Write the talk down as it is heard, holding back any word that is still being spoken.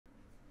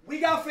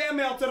got fan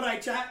mail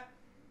tonight, chat.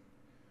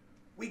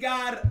 We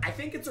got, I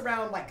think it's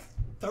around like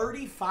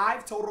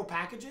 35 total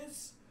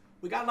packages.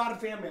 We got a lot of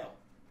fan mail.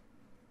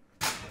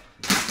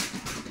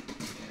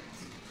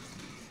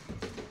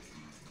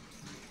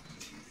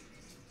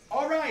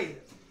 All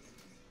right.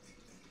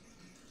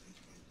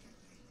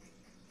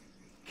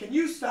 Can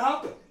you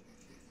stop?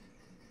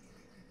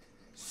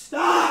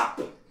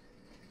 Stop!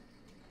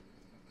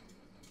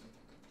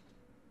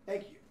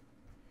 Thank you.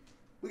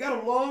 We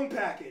got a long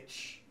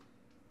package.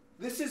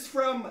 This is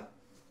from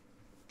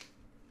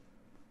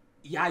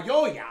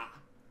Yayoya.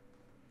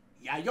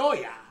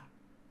 Yayoya.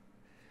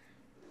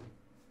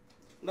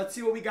 Let's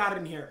see what we got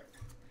in here.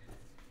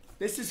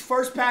 This is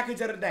first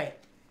package of the day.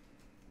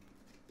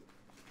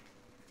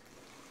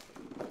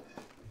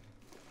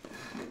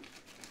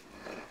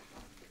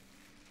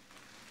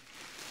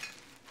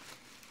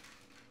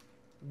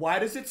 Why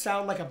does it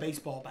sound like a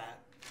baseball bat?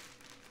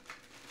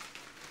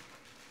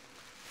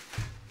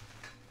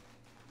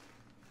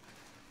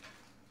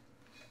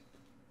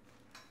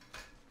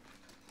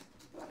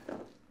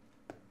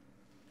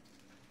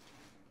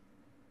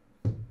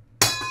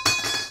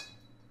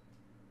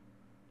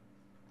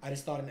 I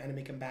just thought an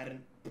enemy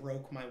combatant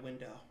broke my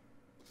window.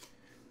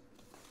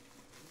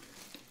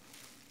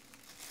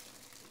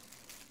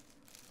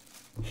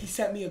 He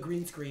sent me a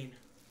green screen.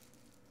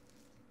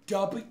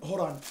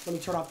 Hold on. Let me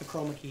turn off the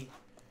chroma key.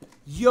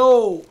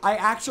 Yo, I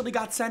actually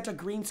got sent a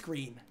green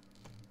screen.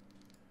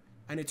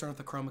 I need to turn off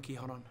the chroma key.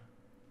 Hold on.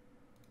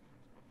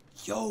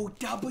 Yo,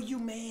 W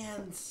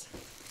Mans.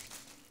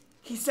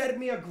 He sent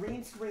me a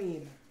green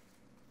screen.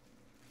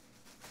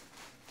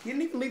 He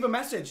didn't even leave a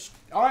message.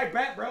 All right,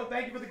 bet, bro.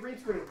 Thank you for the green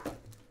screen.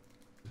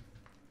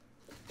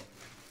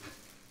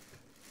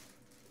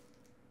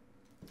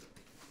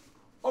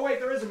 Oh, wait,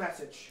 there is a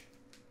message.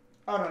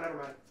 Oh, no, never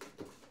mind.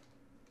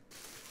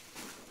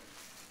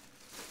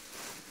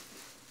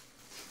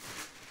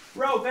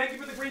 Bro, thank you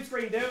for the green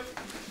screen, dude.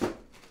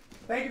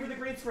 Thank you for the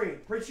green screen.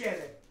 Appreciate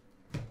it.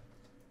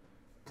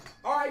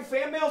 All right,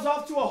 fan mail's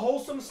off to a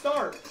wholesome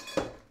start.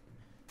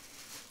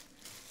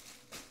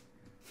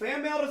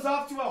 Fan mail is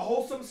off to a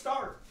wholesome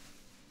start.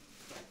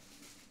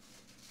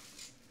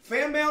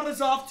 Fan mail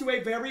is off to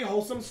a very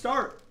wholesome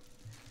start.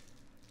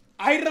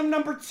 Item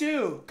number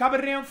 2,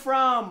 coming in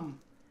from,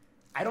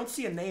 I don't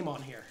see a name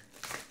on here.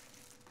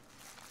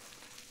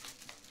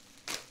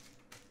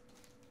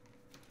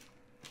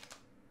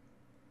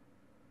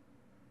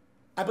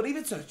 I believe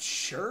it's a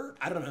shirt.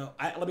 I don't know.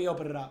 Let me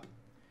open it up.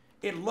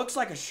 It looks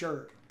like a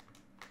shirt.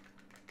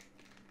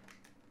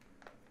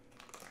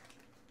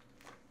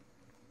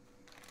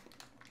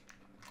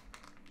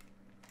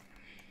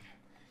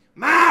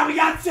 Ma, we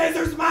got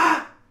scissors,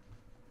 Ma!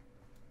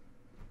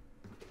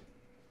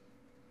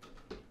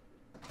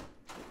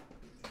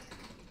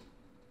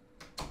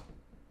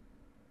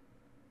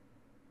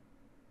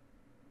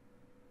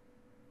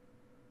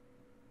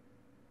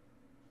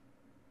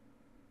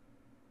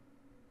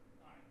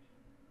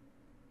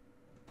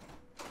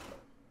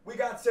 We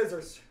got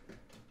scissors.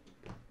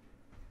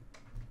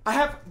 I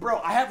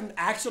have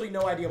actually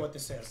no idea what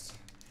this is.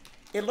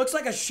 It looks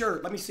like a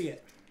shirt. Let me see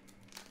it.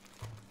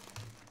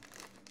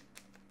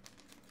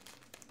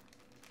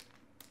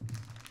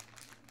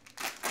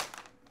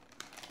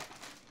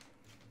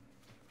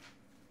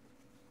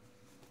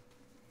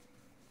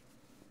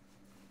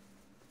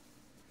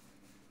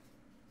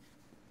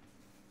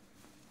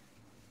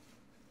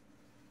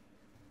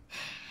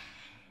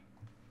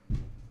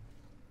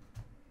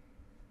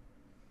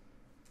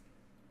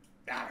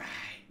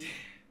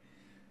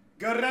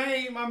 Good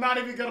aim. I'm not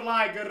even gonna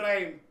lie. Good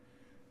aim.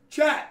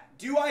 Chat,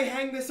 do I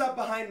hang this up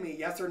behind me?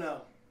 Yes or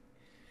no?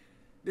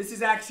 This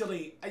is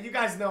actually, you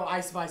guys know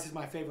Ice Spice is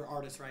my favorite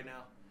artist right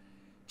now.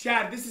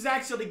 Chat, this is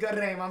actually good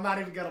aim. I'm not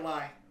even gonna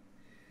lie.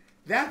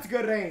 That's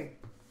good aim.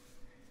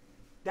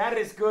 That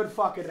is good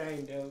fucking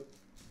aim, dude.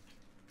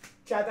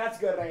 Chat, that's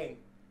good aim.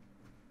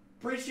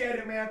 Appreciate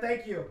it, man.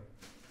 Thank you.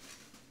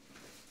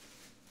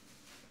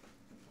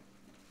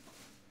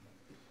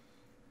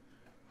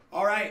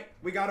 All right,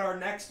 we got our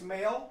next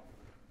mail.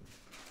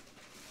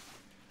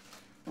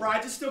 Bro,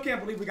 I just still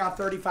can't believe we got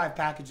 35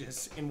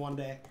 packages in one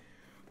day.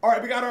 All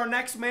right, we got our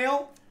next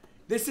mail.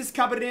 This is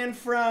coming in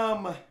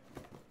from... Let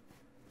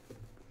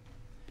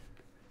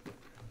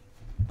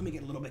me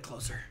get a little bit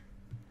closer.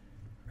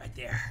 Right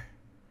there.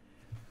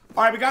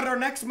 All right, we got our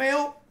next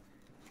mail.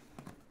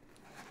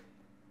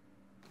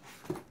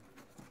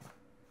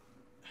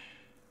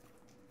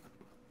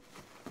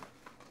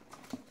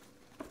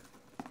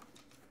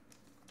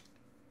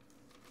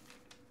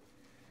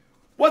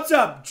 What's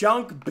up,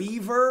 Junk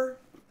Beaver?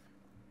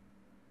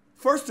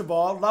 First of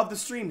all, love the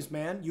streams,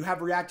 man. You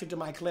have reacted to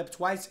my clip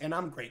twice, and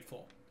I'm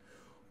grateful.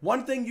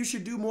 One thing you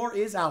should do more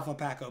is alpha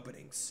pack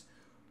openings.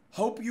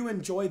 Hope you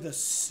enjoy the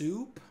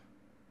soup.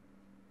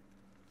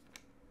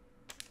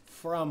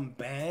 From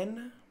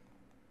Ben.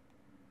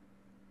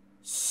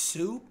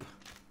 Soup.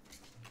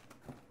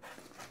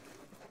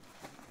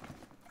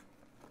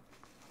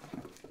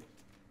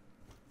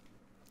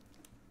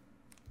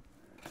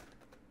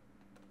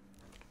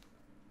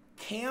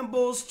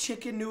 Campbell's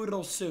chicken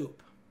noodle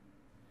soup.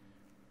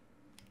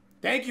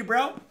 Thank you,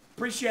 bro.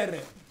 Appreciate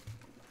it.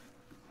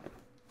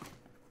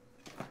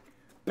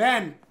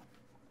 Ben,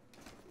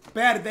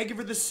 thank you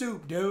for the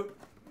soup, dude.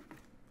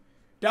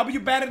 W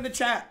bet in the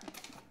chat.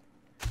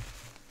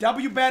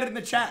 W bet in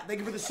the chat. Thank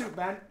you for the soup,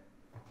 Ben.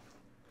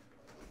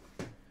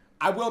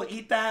 I will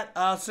eat that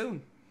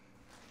soon.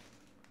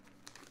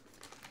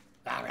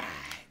 All right.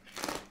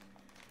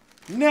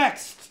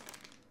 Next.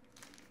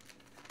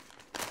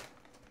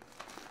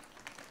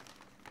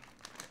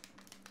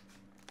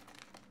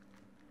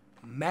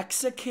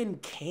 Mexican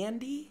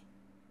candy?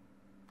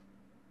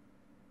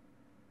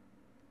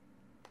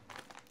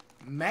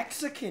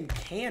 Mexican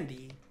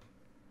candy?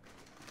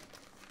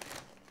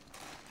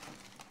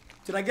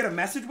 Did I get a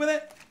message with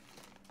it?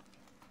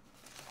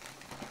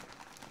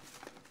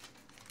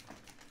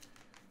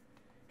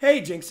 Hey,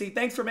 Jynxzi,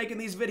 thanks for making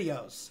these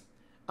videos.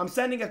 I'm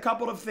sending a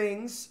couple of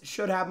things,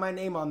 should have my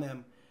name on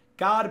them.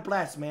 God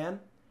bless,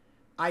 man.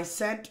 I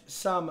sent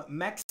some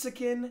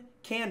Mexican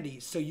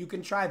candies so you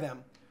can try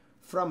them.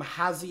 From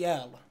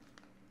Haziel.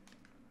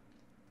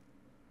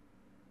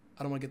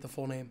 I don't want to get the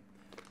full name.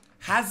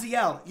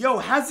 Haziel. Yo,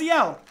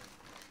 Haziel.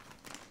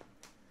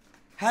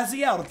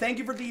 Haziel, thank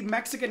you for the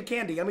Mexican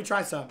candy. Let me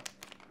try some.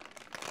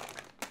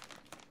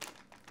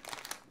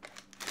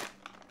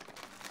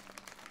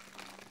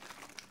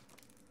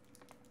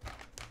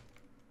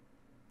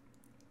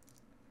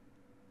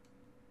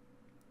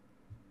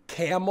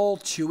 Camel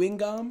chewing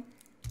gum.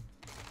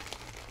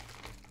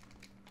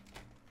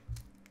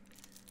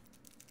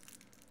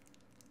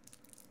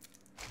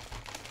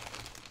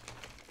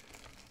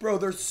 Bro,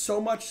 there's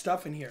so much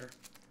stuff in here.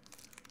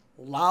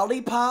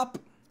 Lollipop.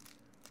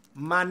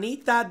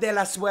 Manita de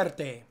la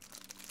suerte.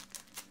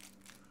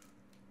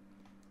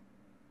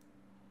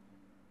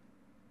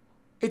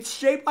 It's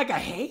shaped like a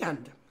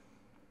hand.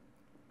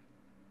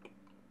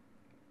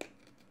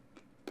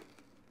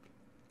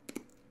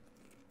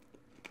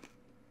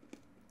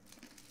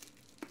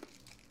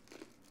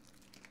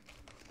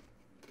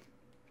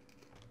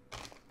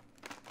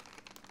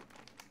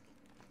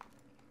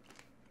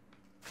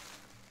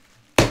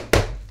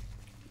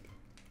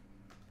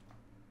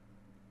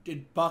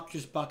 Did Buck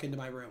just buck into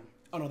my room?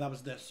 Oh no, that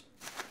was this.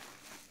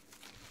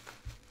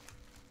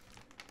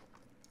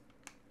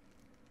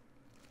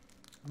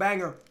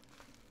 Banger.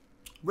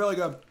 Really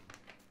good.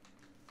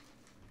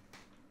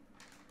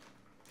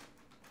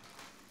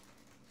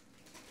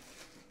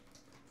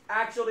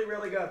 Actually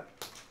really good.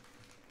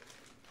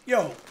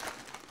 Yo.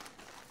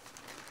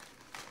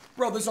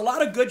 Bro, there's a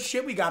lot of good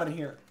shit we got in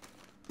here.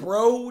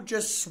 Bro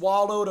just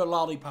swallowed a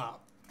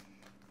lollipop.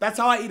 That's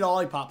how I eat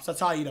lollipops. That's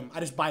how I eat them. I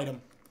just bite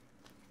them.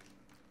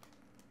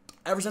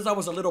 Ever since I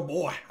was a little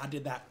boy, I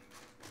did that.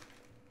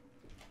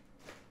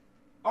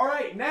 All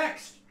right,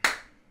 next.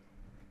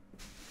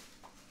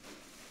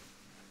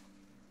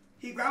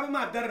 He grabbed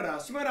my da-da-da.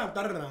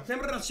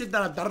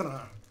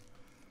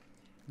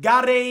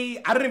 Got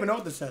a... I don't even know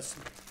what this says.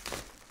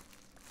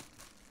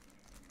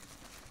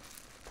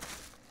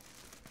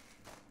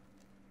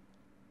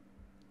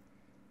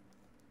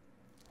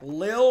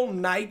 Lil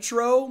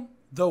Nitro,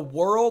 the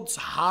world's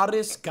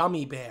hottest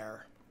gummy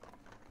bear.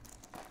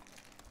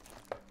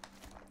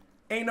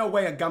 Ain't no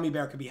way a gummy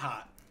bear could be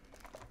hot.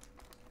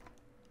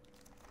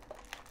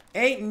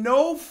 Ain't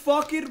no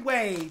fucking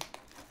way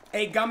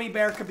a gummy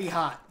bear could be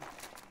hot.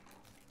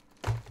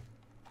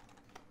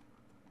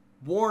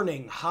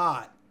 Warning,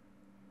 hot.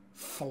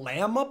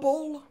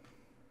 Flammable?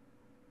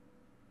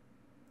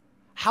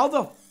 How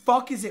the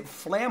fuck is it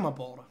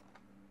flammable?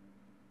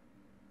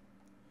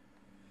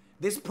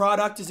 This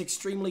product is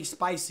extremely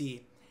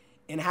spicy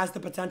and has the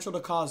potential to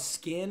cause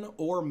skin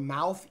or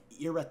mouth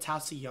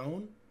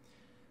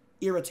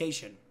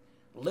irritation.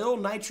 Lil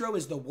Nitro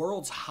is the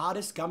world's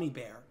hottest gummy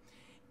bear.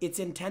 It's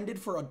intended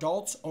for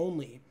adults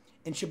only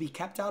and should be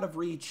kept out of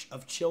reach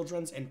of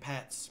children and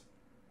pets.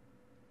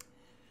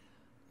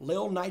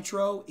 Lil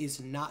Nitro is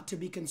not to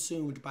be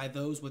consumed by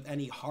those with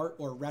any heart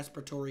or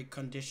respiratory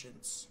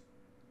conditions.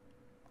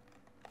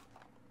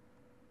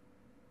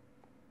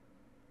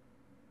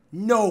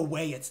 No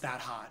way it's that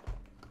hot.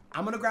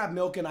 I'm gonna grab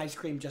milk and ice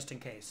cream just in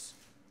case.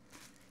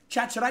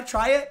 Chat, should I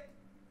try it?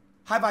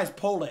 High Vice,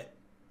 poll it.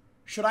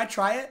 Should I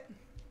try it?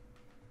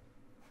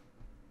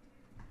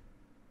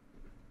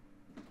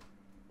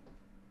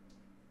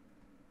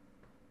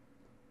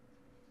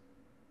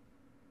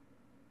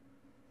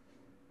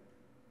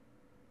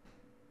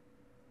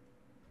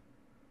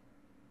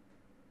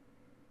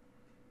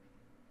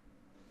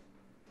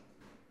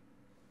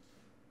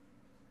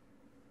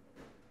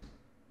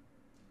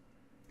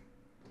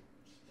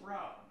 Bro.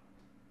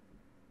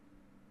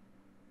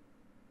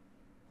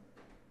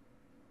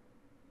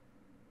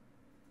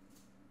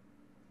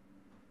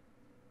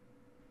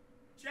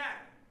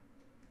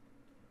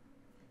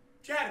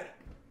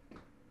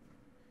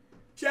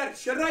 Chad,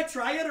 should I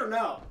try it or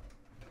no?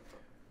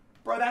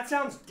 Bro, that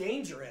sounds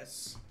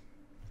dangerous.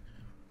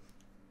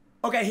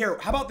 Okay, here,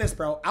 how about this,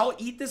 bro? I'll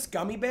eat this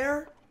gummy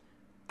bear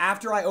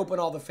after I open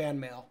all the fan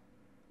mail.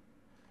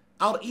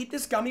 I'll eat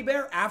this gummy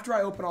bear after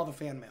I open all the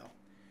fan mail.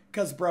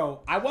 Because,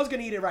 bro, I was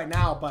going to eat it right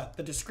now, but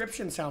the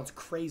description sounds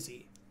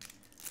crazy.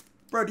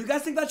 Bro, do you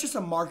guys think that's just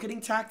a marketing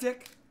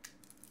tactic?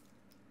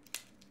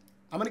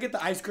 I'm going to get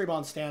the ice cream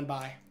on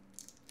standby.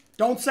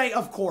 Don't say,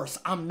 of course,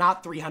 I'm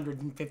not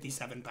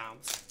 357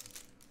 pounds.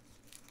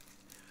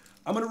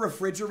 I'm going to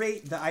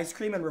refrigerate the ice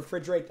cream and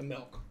refrigerate the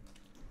milk.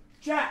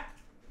 Chat.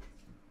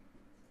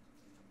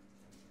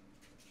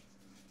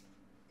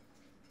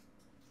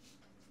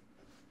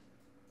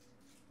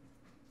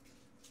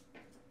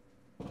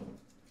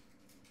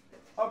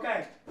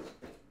 Okay.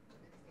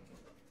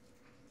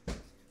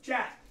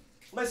 Chat,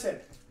 listen.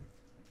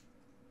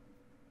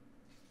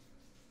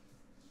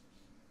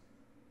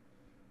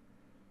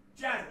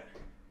 Chat.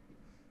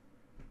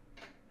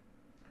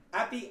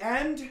 At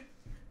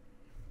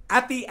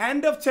the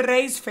end of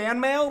today's fan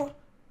mail,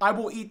 I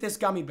will eat this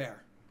gummy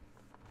bear.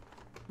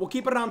 We'll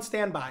keep it on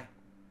standby.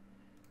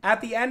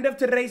 At the end of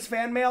today's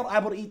fan mail, I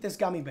will eat this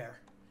gummy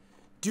bear.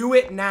 Do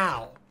it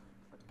now.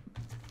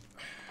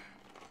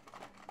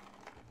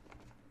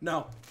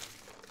 No.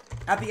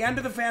 At the end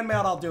of the fan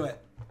mail, I'll do it.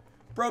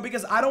 Bro,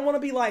 because I don't want to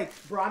be like,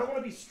 I don't want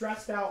to be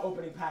stressed out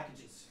opening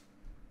packages.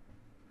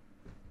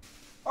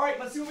 All right,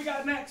 let's see what we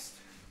got next.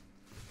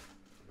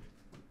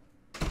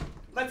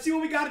 Let's see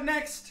what we got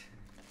next.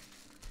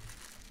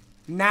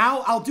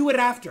 Now, I'll do it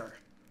after.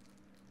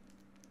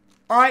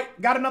 All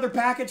right, got another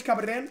package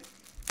coming in.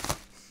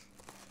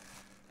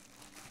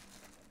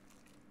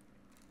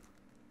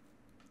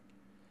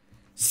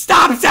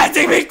 Stop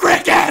sending me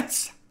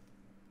crickets!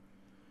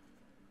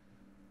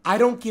 I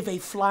don't give a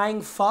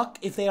flying fuck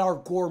if they are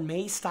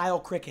gourmet-style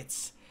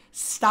crickets.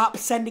 Stop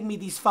sending me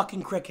these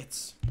fucking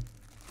crickets.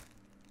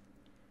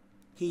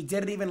 He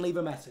didn't even leave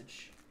a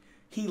message.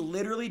 He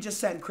literally just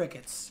sent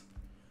crickets.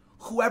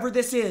 Whoever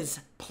this is,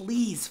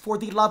 please, for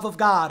the love of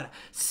God,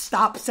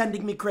 stop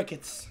sending me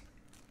crickets.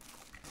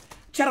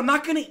 Chat, I'm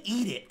not gonna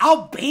eat it.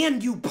 I'll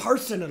ban you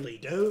personally,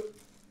 dude.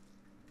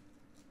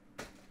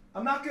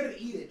 I'm not gonna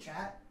eat it,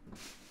 chat.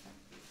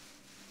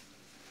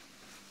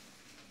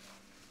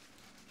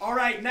 All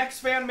right,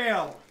 next fan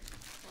mail.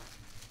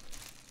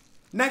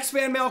 Next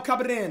fan mail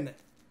coming in.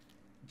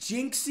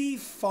 Jynxzi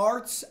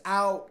farts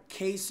out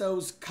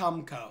quesos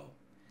Cumco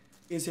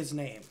is his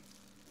name.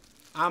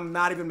 I'm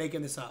not even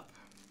making this up.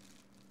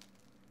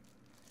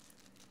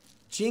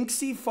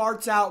 Jynxzi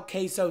farts out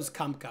quesos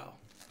Cumco.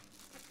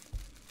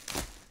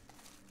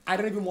 I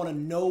don't even want to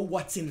know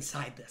what's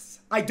inside this.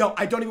 I don't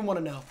even want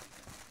to know.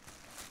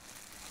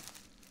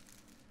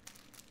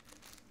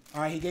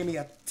 All right, he gave me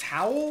a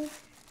towel.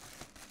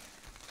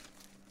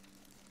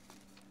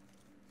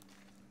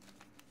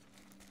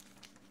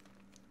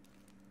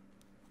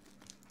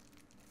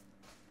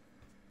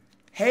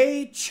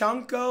 Hey,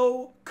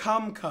 Chunko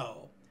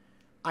Cumco.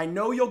 I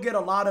know you'll get a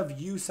lot of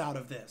use out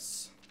of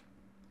this.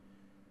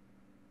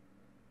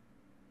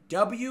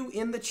 W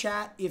in the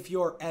chat if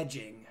you're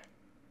edging.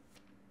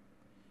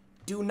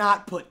 Do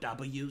not put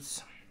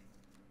W's.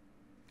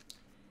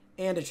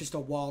 And it's just a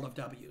wall of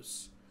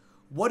W's.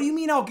 What do you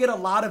mean I'll get a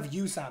lot of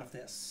use out of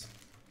this?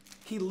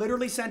 He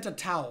literally sent a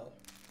towel.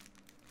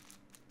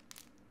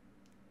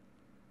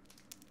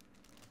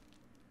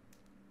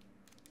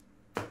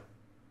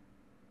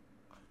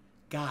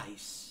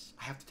 Guys,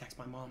 I have to text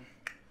my mom.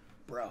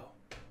 Bro,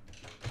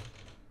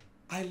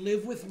 I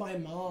live with my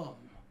mom.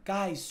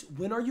 Guys,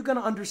 when are you going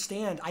to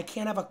understand I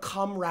can't have a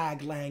cum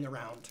rag laying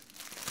around?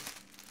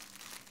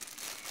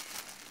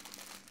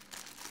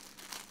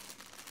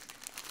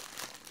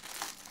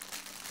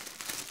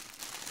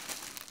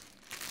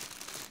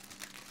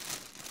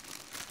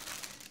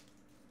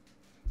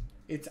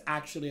 It's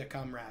actually a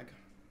cum rag.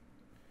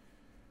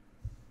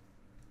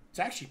 It's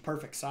actually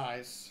perfect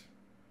size.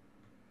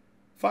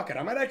 Fuck it,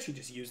 I might actually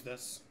just use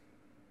this.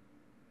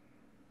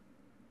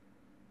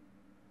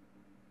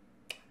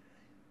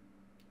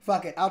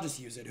 Fuck it, I'll just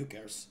use it. Who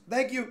cares?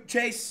 Thank you,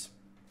 Chase.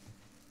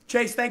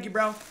 Chase, thank you,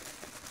 bro.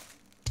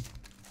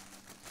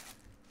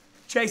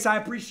 Chase, I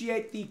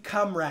appreciate the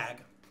cum rag.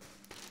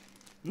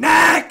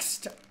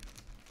 Next!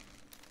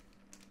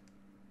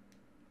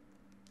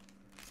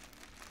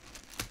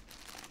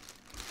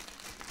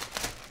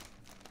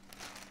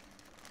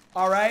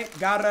 All right,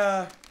 got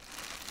a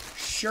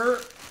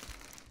shirt.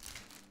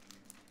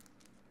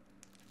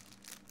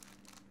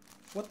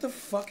 What the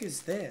fuck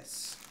is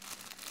this?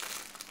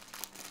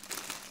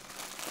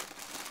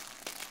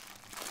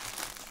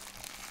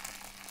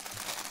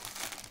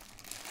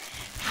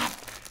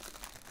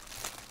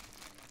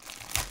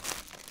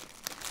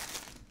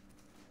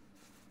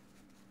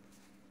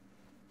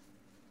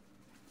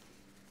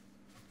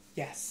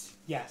 Yes,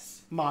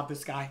 yes. Mod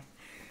this guy.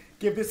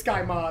 Give this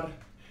guy mod.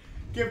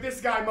 Give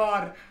this guy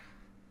mod.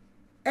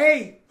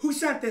 Hey, who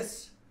sent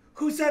this?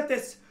 Who sent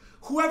this?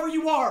 Whoever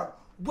you are,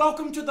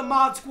 welcome to the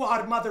mod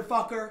squad,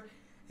 motherfucker.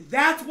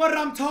 That's what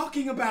I'm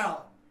talking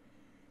about.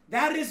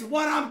 That is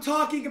what I'm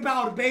talking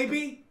about,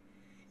 baby.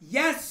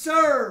 Yes,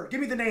 sir. Give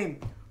me the name.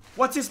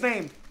 What's his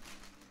name?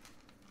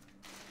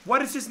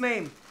 What is his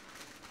name?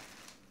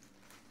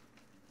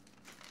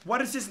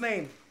 What is his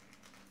name?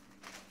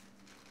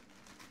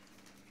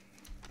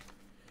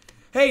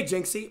 Hey,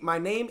 Jynxzi. My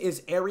name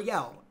is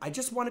Ariel. I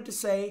just wanted to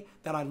say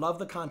that I love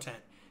the content.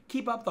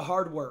 Keep up the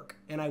hard work,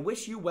 and I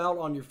wish you well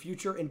on your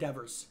future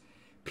endeavors.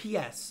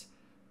 P.S.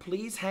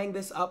 Please hang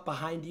this up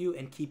behind you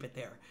and keep it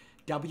there.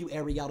 W.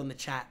 Ariel in the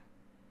chat.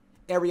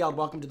 Ariel,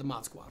 welcome to the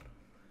Mod Squad.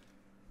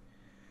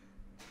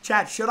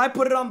 Chat, should I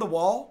put it on the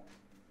wall?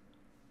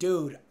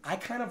 Dude, I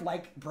kind of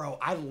like, bro,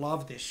 I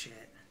love this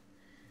shit.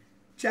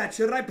 Chat,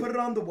 should I put it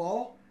on the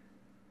wall?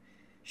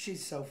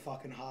 She's so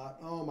fucking hot.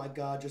 Oh my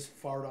God, just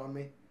fart on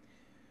me.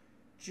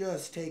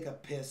 Just take a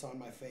piss on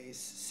my face.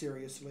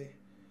 Seriously.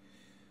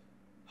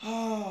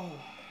 Oh.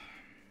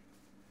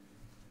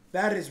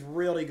 That is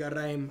really good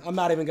aim. I'm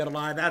not even gonna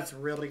lie. That's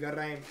really good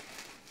aim.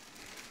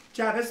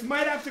 Chat, this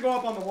might have to go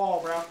up on the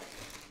wall, bro.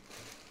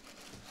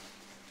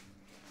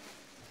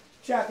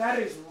 Chat, that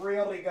is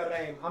really good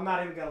aim. I'm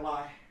not even gonna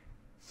lie.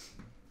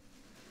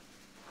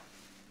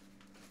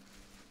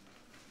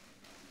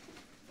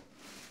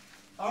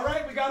 All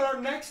right, we got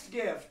our next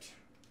gift.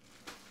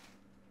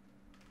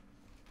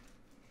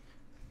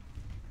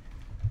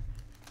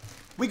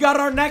 We got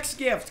our next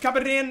gift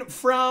coming in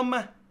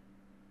from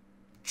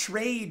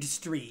Trade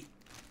Street.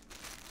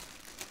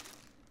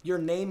 Your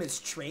name is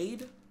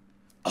Trade?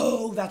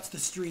 Oh, that's the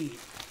street.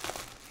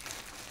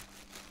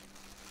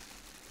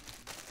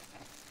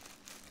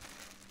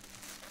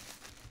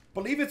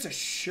 Believe it's a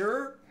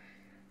shirt.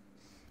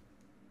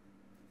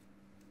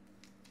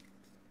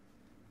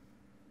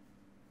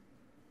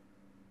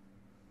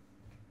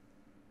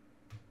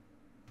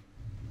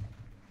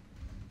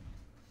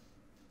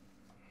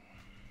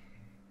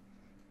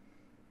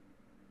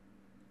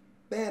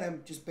 Ban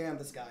him. Just ban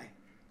this guy.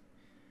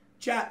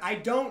 Chat, I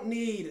don't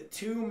need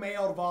 2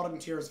 male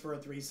volunteers for a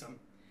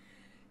threesome.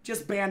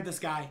 Just ban this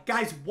guy.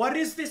 Guys, what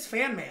is this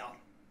fan mail?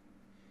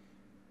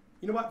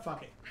 You know what?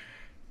 Fuck it.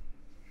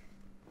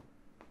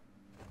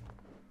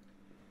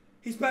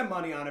 He spent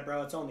money on it,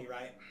 bro. It's only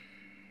right.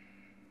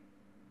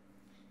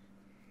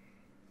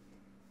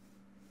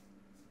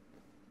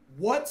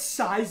 What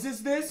size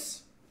is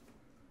this?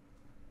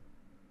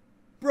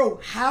 Bro,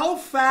 how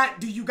fat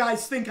do you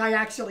guys think I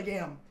actually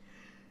am?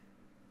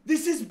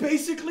 This is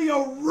basically a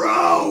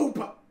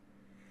robe!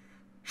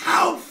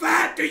 How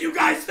fat do you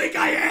guys think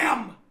I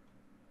am?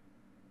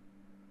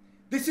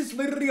 This is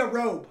literally a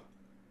robe.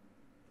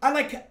 I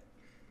like...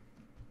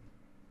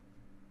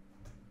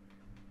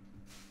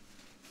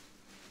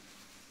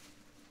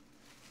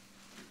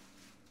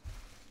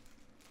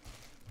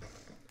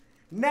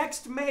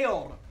 Next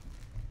mailed.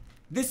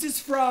 This is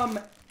from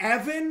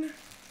Evan.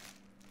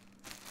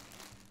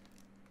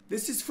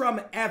 This is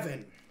from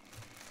Evan.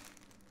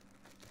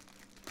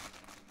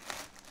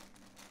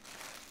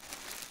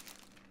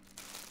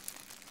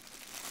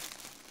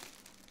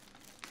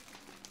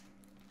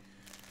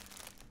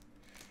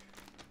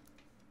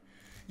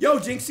 Yo,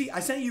 Jynxzi,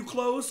 I sent you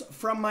clothes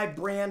from my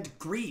brand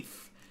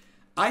Grief.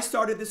 I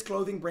started this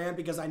clothing brand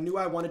because I knew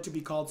I wanted to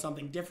be called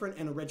something different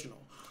and original.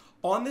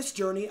 On this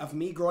journey of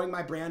me growing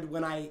my brand,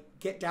 when I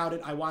get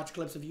doubted, I watch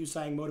clips of you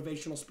saying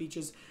motivational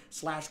speeches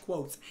 /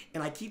 quotes,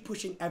 and I keep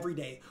pushing every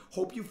day.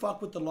 Hope you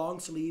fuck with the long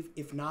sleeve.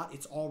 If not,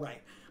 it's all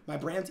right. My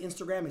brand's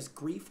Instagram is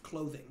Grief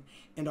Clothing,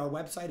 and our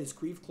website is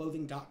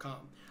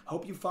griefclothing.com. I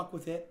hope you fuck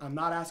with it. I'm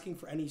not asking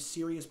for any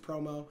serious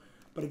promo,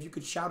 but if you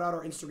could shout out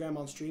our Instagram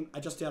on stream,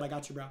 I just did. I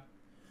got you, bro.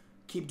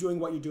 Keep doing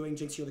what you're doing.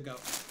 Jynxzi, you're the GOAT.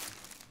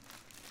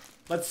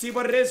 Let's see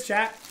what it is,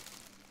 chat.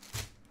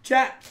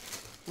 Chat.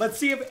 Let's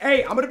see if...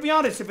 Hey, I'm going to be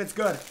honest if it's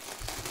good.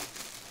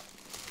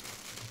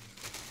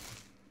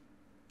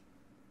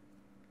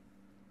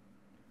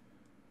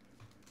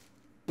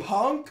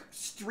 Punk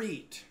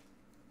Street.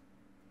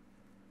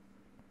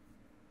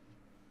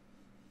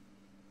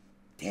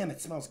 Damn, it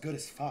smells good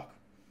as fuck.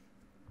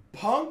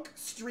 Punk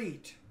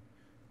Street.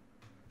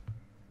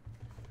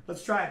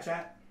 Let's try it,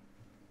 chat.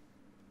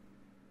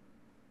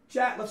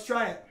 Chat, let's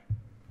try it.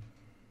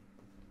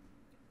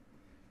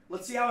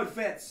 Let's see how it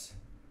fits.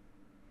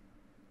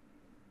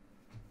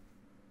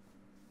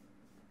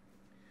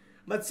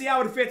 Let's see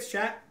how it fits,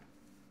 chat.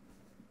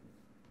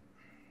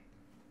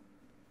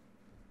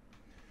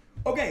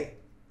 Okay,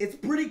 it's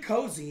pretty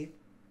cozy.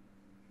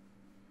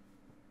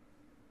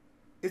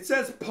 It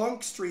says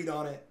Punk Street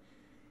on it.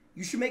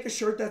 You should make a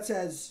shirt that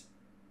says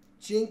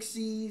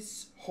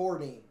Jynxzi's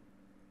horny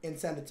and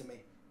send it to me.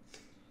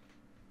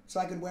 So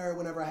I can wear it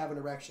whenever I have an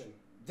erection.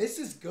 This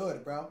is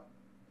good, bro.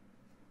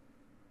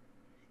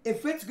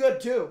 It fits good,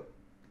 too.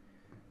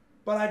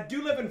 But I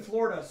do live in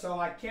Florida, so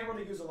I can't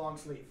really use a long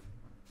sleeve.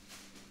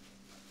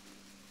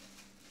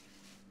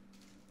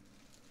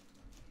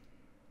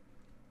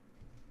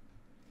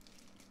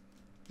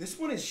 This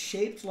one is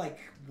shaped, like,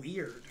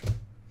 weird.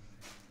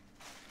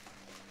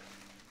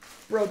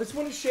 Bro, this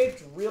one is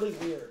shaped really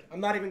weird.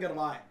 I'm not even gonna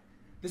lie.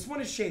 This one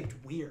is shaped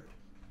weird.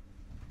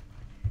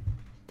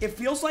 It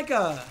feels like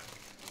a...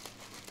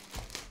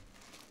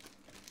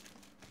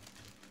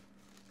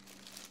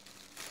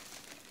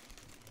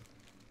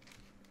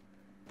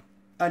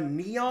 a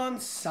neon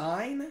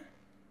sign?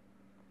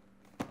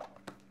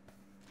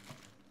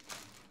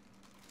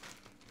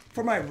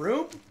 For my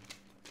room?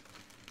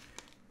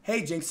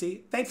 Hey,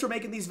 Jynxzi, thanks for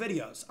making these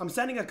videos. I'm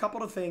sending a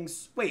couple of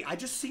things. Wait, I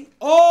just see...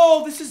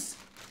 Oh, this is...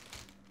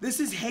 This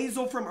is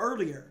Hazel from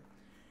earlier.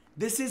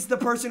 This is the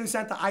person who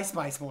sent the Ice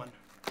Spice one.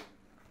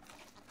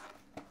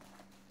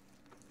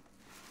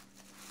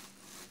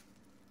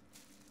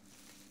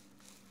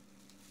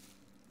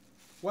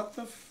 What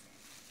the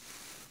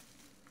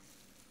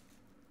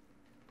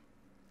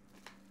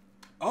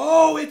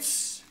Oh,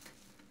 it's...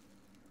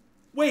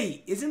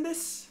 Wait, isn't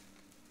this...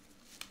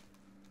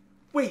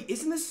 Wait,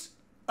 isn't this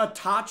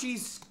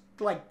Itachi's,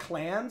 like,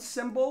 clan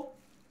symbol?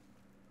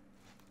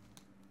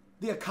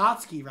 The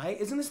Akatsuki, right?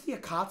 Isn't this the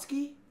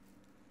Akatsuki?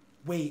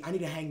 Wait, I need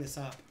to hang this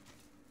up.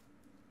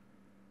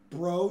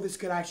 Bro, this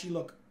could actually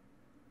look...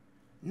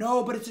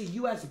 No, but it's a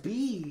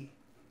USB.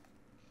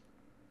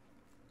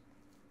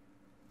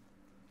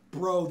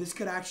 Bro, this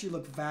could actually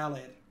look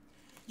valid.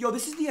 Yo,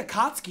 this is the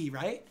Akatsuki,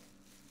 right?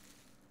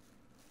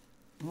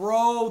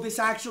 Bro, this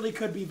actually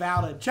could be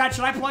valid. Chat,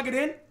 should I plug it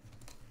in?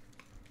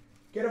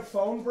 Get a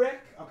phone brick?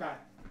 Okay.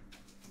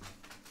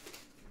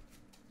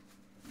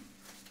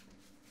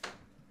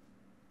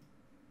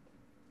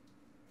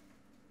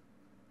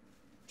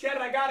 Chat,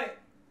 I got it.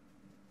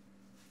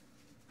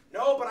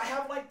 No, but I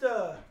have like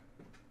the...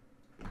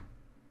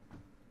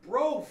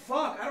 Bro,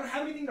 fuck. I don't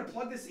have anything to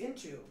plug this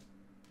into.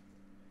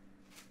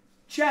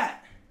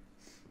 Chat.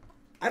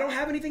 I don't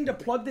have anything to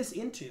plug this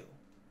into.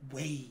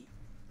 Wait.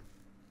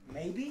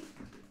 Maybe?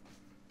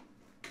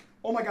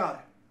 Oh my god.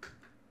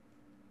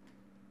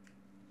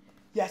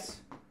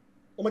 Yes.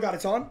 Oh my god,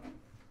 it's on?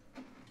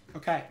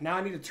 Okay, now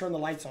I need to turn the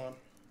lights on.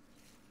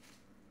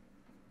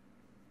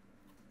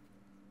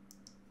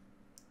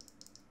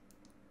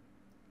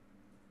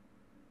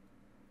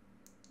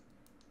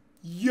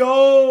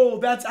 Yo,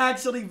 that's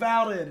actually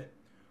valid.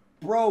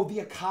 Bro, the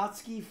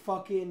Akatsuki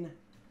fucking...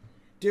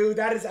 Dude,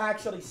 that is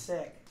actually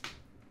sick.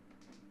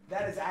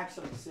 That is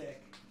actually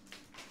sick.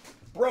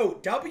 Bro,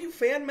 W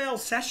fan mail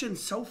session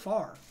so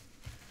far.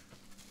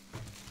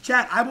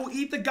 Chat, I will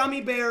eat the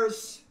gummy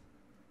bears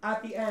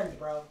at the end,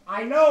 bro.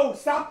 I know,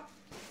 stop.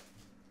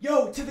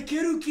 Yo, to the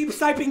kid who keeps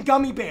typing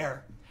gummy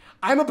bear,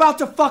 I'm about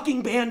to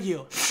fucking ban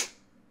you.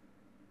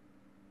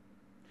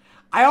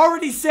 I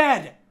already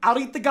said I'll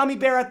eat the gummy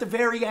bear at the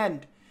very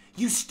end.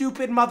 You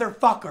stupid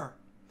motherfucker.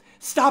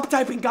 Stop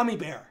typing gummy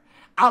bear.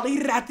 I'll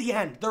eat it at the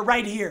end. They're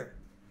right here.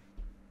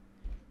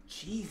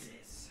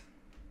 Jesus.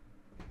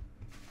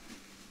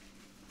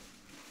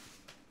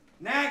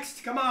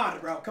 Next. Come on,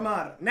 bro. Come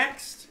on.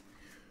 Next.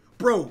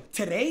 Bro,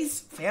 today's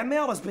fan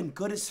mail has been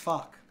good as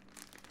fuck.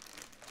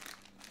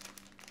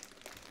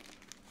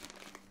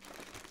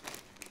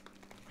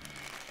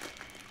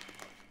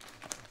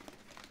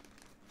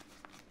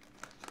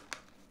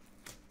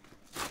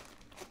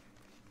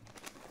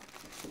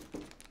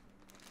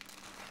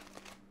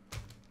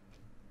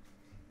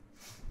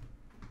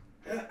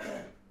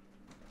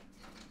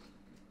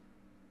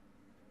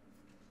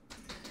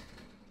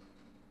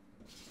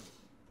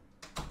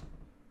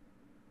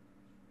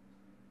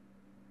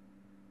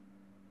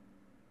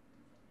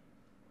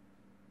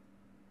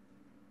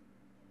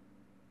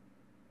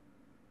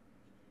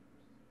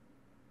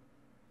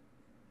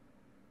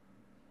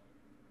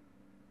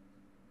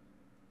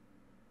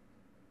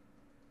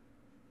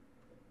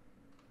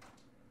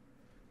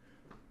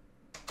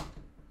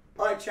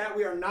 All right, chat,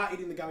 we are not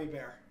eating the gummy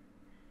bear.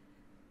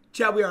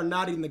 Chat, we are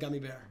not eating the gummy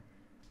bear.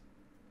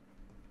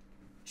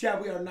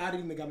 Chat, we are not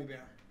eating the gummy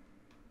bear.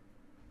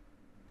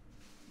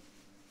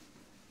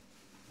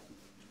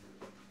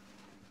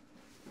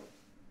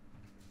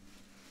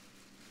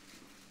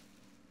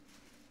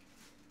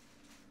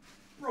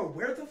 Bro,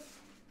 where the...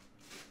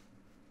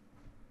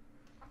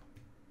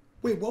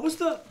 Wait, what was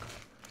the...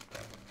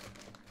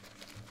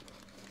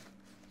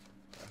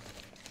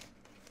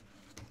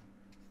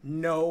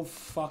 No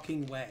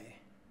fucking way.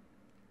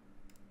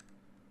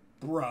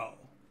 Bro.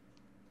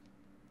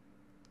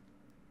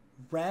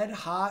 Red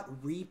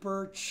Hot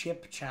Reaper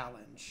Chip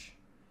Challenge.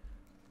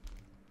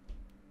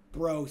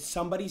 Bro,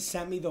 somebody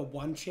sent me the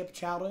one chip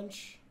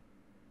challenge.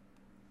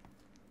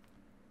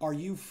 Are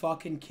you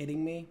fucking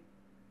kidding me?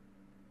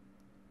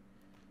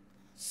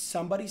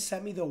 Somebody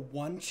sent me the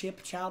one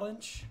chip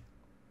challenge?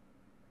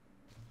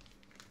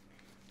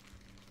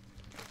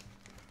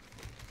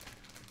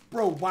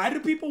 Bro, why do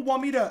people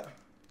want me to...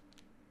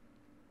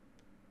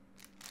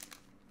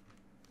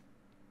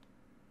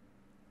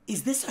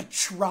 Is this a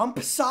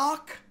Trump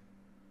sock?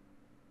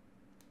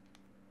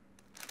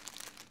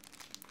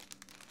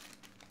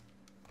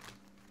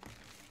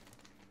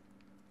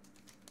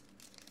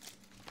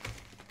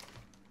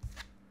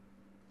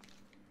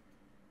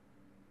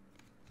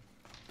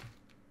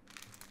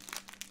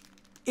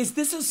 Is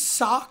this a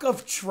sock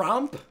of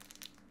Trump?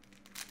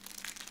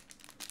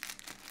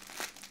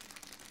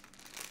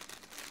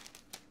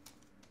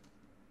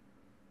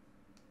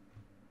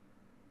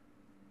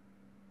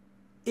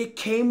 It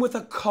came with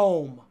a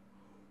comb.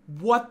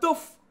 What the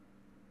f...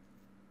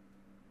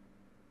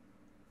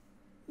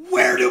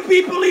 Where do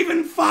people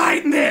even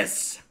find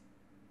this?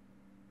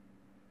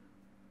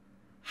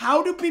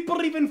 How do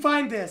people even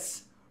find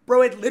this?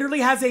 Bro, it literally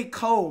has a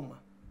comb.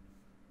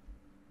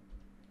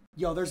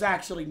 Yo, there's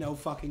actually no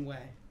fucking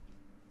way.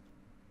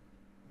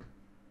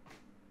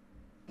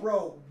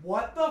 Bro,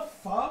 what the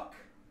fuck?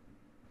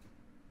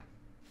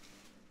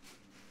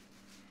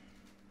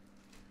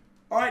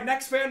 All right,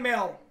 next fan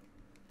mail.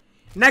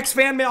 Next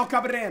fan mail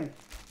coming in.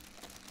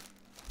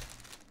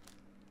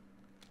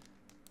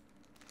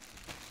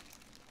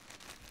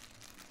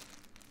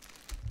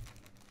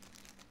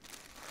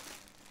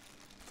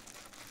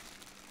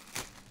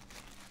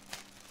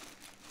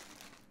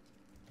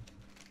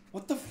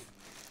 What the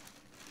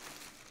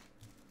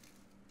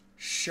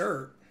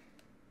shirt?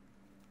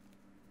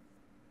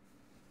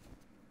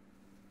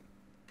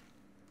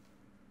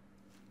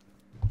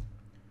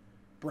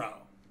 Bro.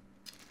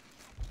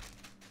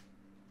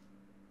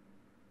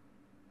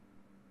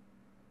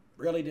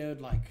 Really, dude?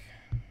 Like,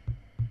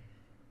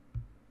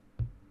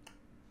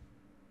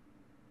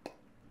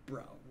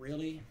 bro,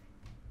 really?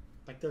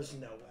 Like, there's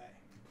no way.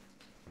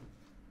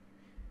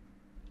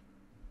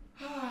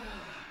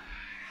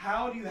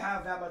 How do you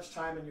have that much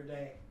time in your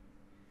day?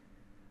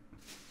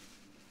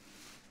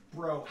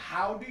 Bro,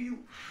 how do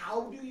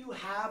you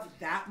have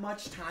that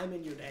much time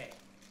in your day?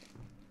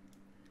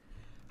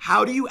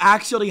 How do you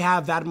actually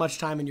have that much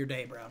time in your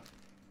day, bro?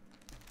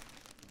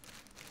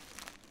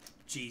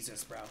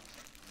 Jesus, bro.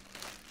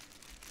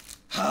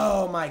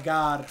 Oh my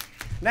God.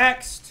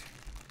 Next.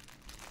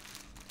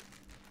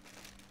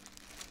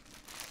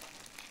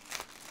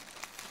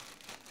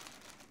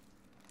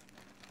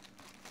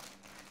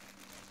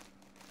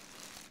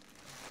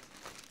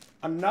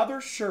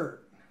 Another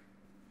shirt.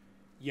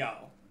 Yo.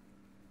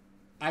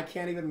 I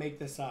can't even make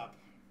this up.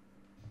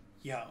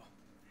 Yo.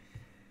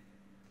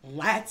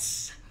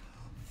 Let's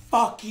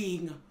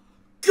fucking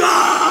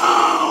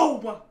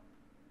go!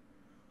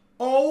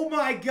 Oh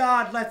my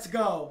God, let's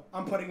go.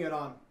 I'm putting it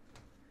on.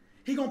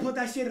 He gonna put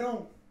that shit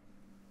on.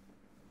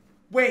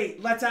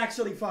 Wait, let's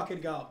actually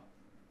fucking go.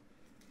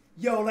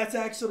 Yo, let's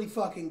actually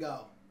fucking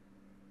go.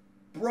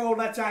 Bro,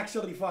 let's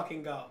actually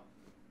fucking go.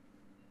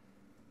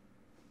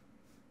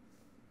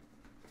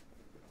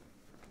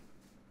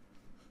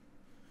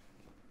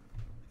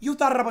 You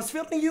thought I was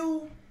feeling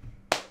you?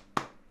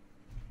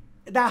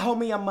 That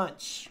homie a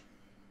munch.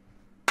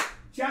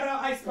 Shout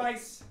out Ice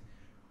Spice.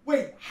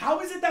 Wait, how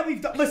is it that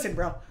we've done... Listen,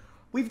 bro.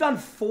 We've done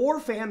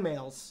 4 fan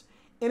mails.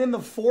 And in the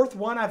 4th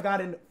one, I've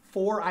gotten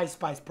 4 Ice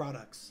Spice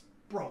products.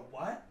 Bro,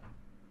 what?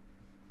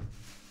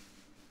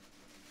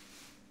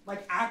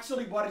 Like,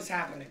 actually, what is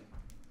happening?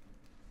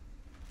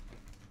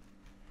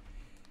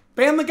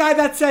 Ban the guy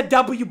that said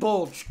W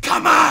Bulge.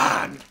 Come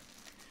on!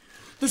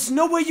 There's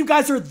no way you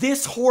guys are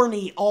this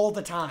horny all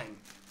the time.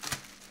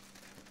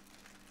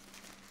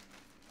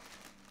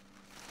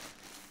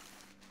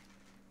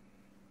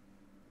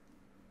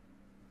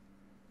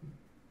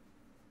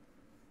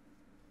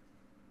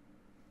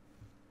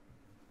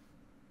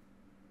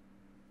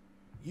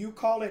 You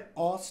call it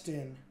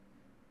Austin.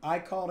 I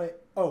call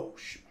it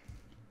Osh.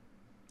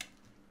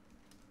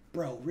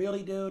 Bro,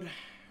 really, dude?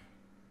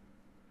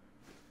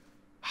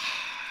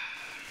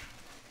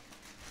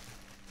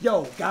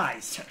 Yo,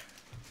 guys.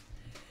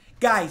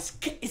 Guys,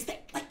 is there,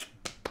 like...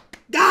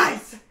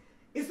 Guys!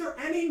 Is there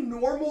any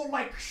normal,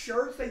 like,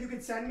 shirts that you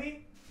can send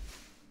me?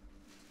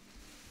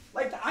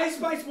 Like, the Ice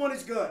Spice one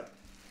is good.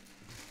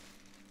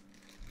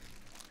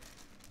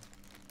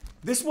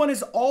 This one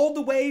is all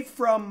the way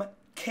from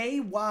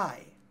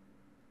KY.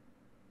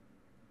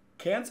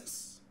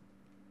 Kansas?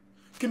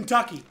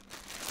 Kentucky.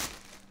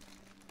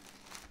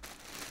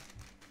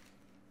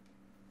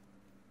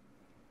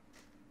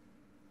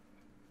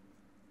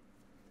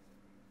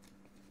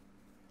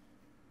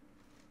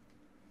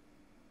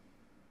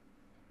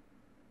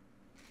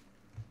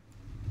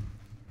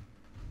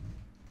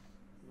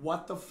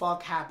 What the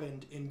fuck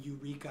happened in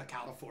Eureka,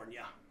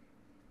 California?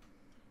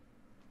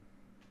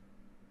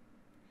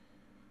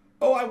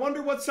 Oh, I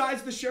wonder what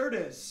size the shirt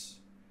is.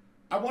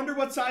 I wonder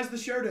what size the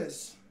shirt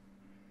is.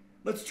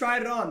 Let's try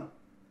it on.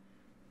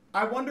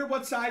 I wonder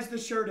what size the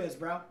shirt is,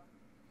 bro.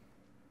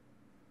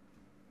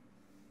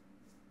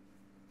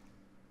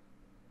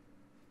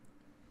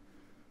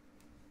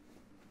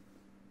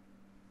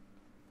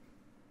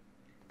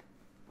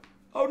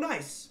 Oh,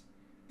 nice.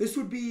 This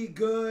would be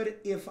good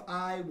if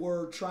I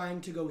were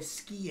trying to go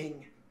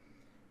skiing.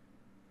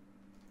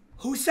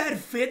 Who said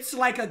fits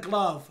like a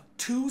glove?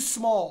 Too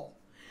small.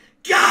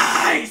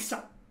 Guys!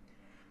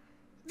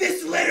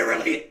 This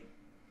literally...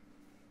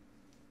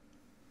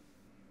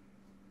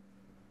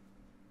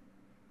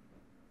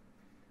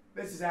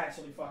 This is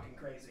actually fucking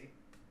crazy.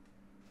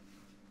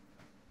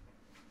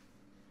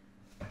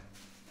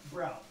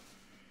 Bro.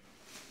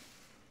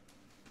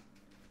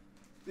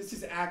 This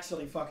is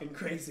actually fucking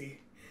crazy.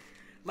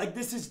 Like,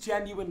 this is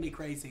genuinely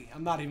crazy.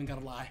 I'm not even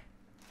gonna lie.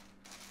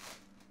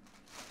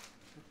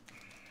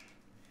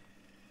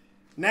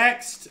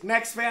 Next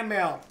fan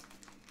mail.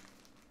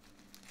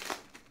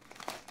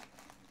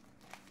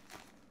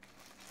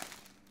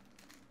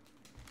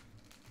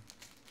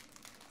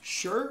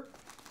 Shirt.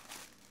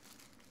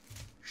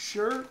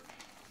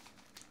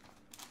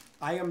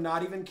 I am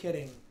not even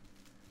kidding.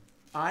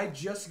 I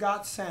just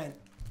got sent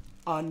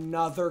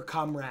another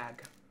cum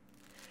rag.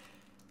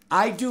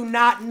 I do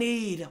not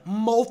need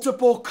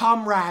multiple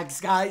cum rags,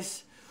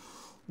 guys.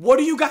 What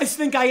do you guys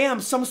think I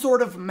am? Some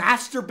sort of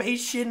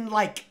masturbation,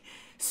 like,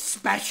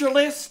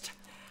 specialist?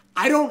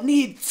 I don't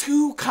need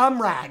 2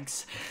 cum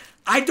rags.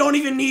 I don't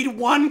even need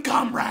 1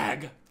 cum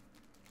rag.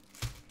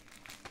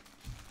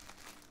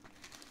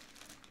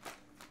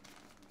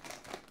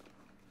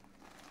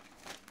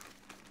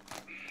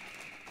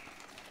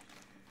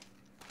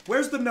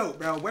 Where's the note,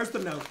 bro? Where's the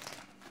note?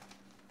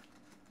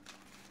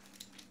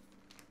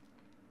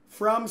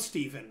 From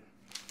Steven.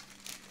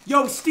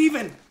 Yo,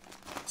 Steven.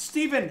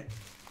 Steven,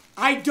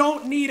 I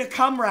don't need a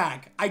cum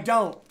rag. I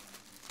don't.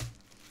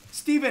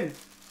 Steven,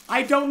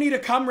 I don't need a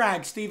cum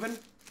rag, Steven.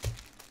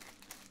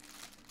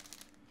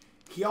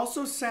 He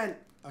also sent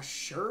a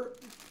shirt.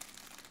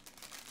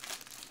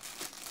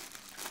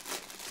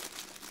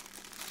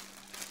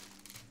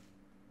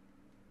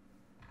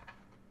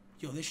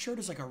 Yo, this shirt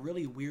is like a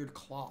really weird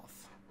cloth.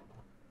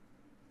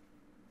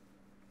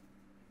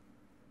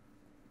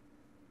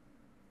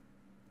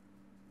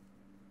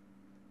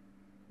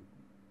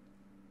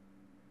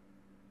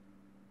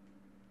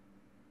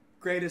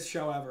 Greatest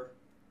show ever.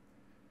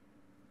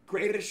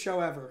 Greatest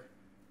show ever.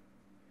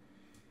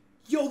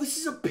 Yo, this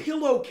is a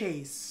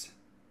pillowcase.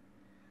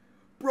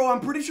 Bro, I'm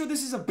pretty sure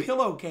this is a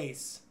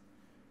pillowcase.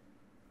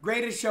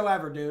 Greatest show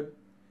ever, dude.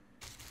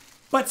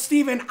 But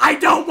Steven, I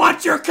don't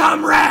want your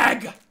cum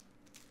rag!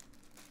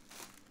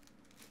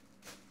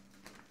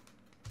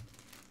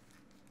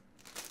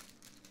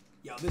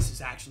 Yo, this is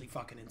actually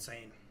fucking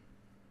insane.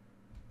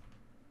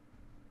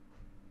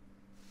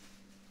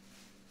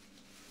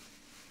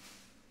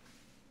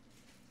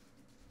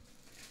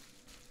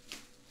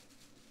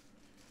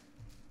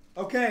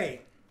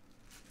 Okay.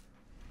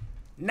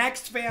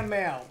 Next fan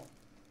mail.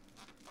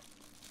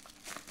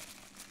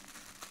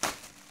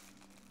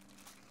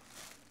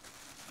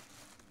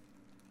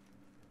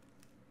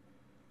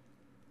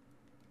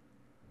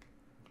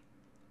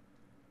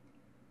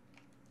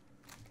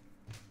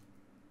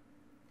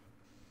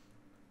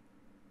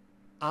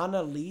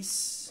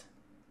 Annalise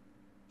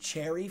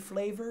cherry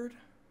flavored?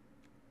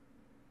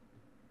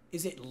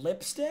 Is it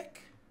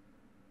lipstick?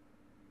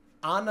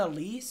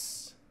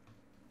 Annalise?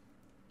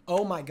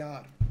 Oh my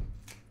God.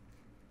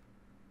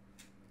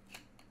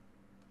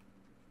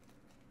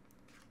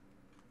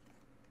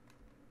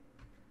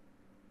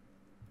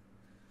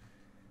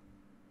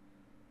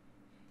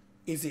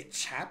 Is it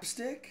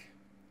chapstick?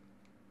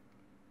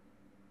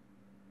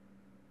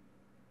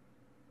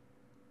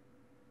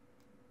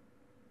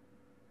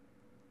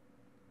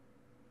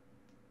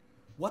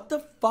 What the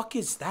fuck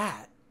is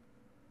that?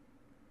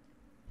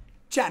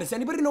 Chat, does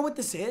anybody know what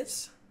this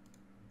is?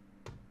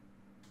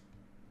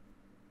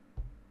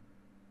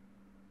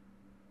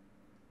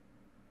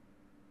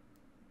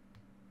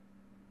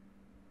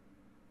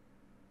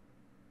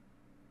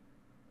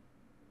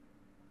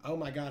 Oh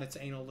my God, it's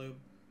anal lube.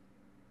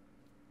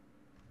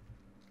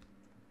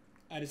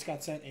 I just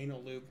got sent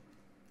anal lube.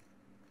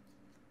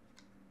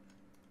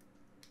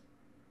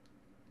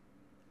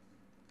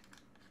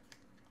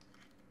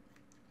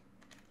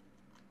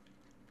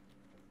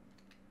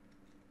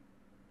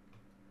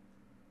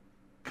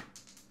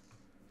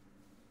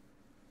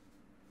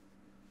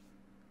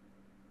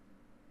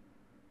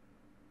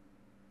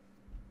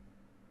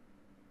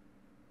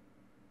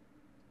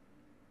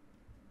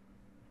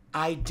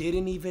 I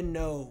didn't even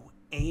know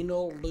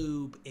anal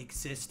lube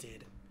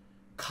existed.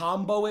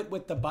 Combo it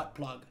with the butt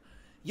plug.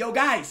 Yo,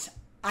 guys,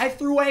 I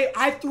threw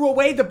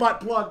away the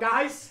butt plug,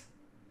 guys.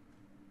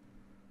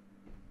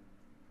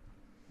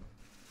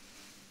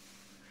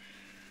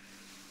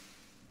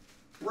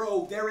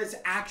 Bro, there is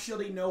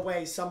actually no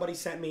way somebody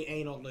sent me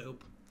anal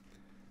lube.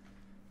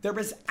 There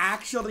is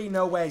actually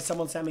no way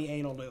someone sent me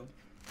anal lube.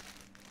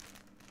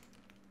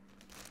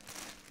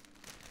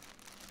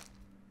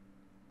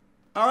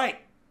 All right.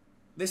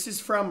 This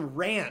is from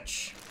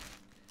Ranch.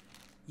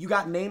 You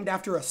got named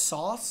after a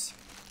sauce?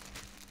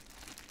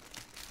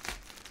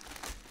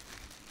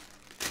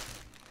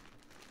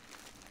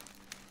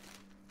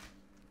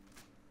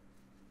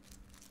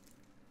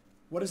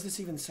 What does this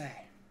even say?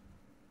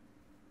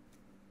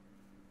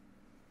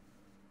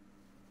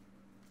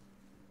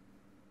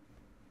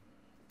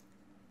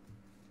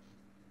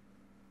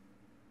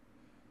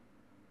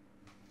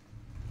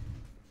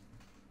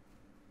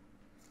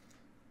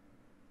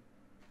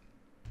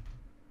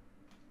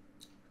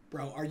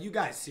 Bro, are you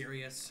guys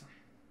serious?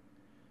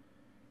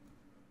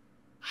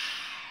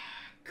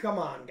 Come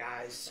on,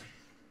 guys.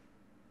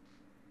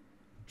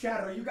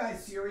 Chad, are you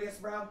guys serious,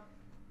 bro?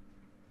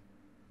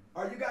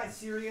 Are you guys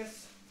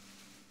serious?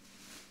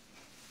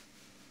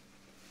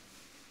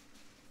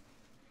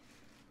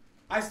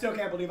 I still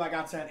can't believe I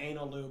got sent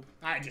anal lube.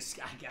 I got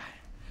it.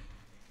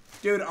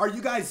 Dude, are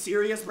you guys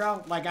serious,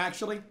 bro? Like,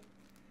 actually?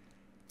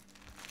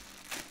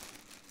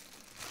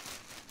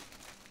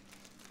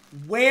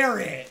 Wear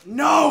it.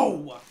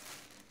 No!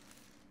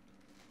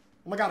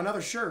 Oh my God,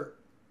 another shirt.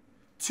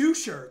 2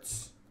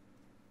 shirts.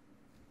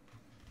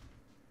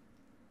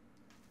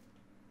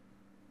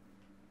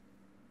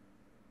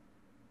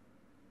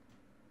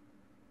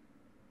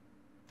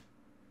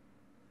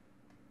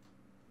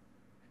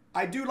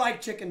 I do like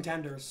chicken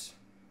tenders.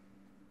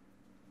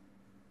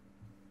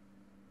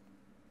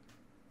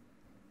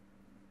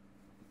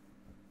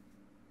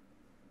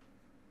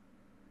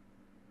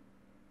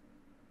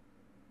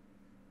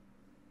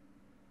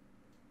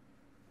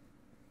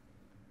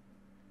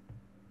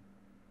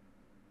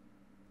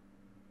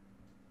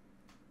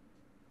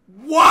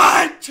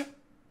 What?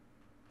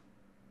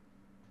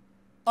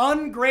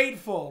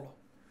 Ungrateful.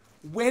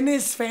 When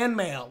is fan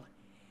mail?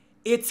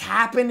 It's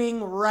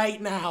happening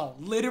right now.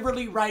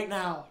 Literally right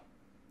now.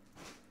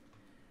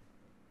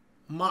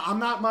 I'm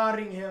not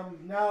modding him.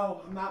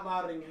 No, I'm not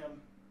modding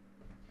him.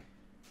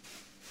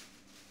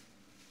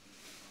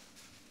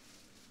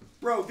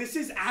 Bro, this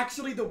is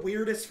actually the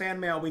weirdest fan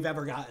mail we've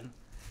ever gotten.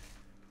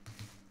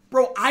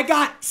 Bro, I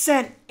got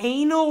sent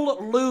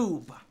anal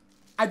lube.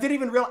 I didn't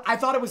even realize. I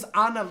thought it was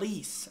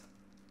Annalise.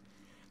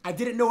 I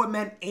didn't know it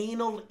meant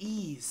anal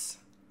ease.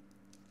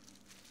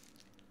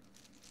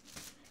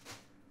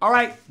 All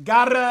right,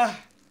 got a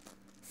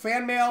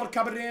fan mail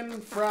coming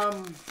in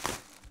from...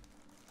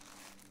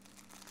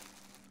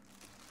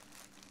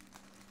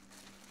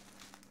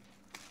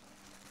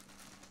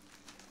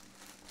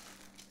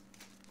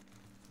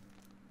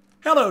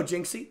 Hello,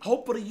 Jynxzi.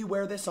 Hopefully you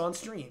wear this on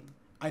stream.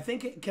 I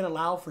think it can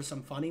allow for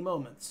some funny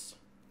moments.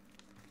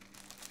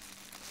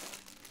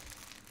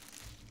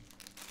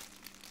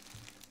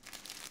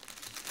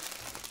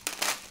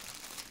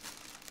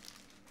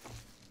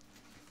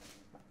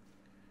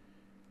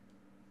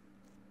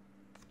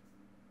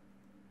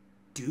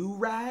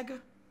 Do-rag?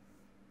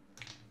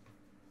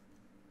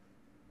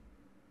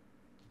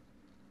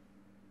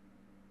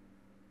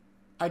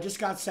 I just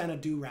got sent a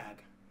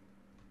do-rag.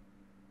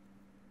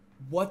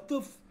 What the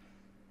f...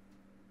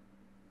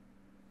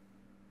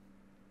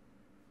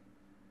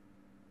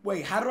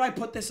 Wait, how do I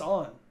put this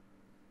on?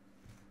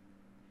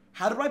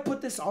 How do I put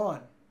this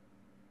on?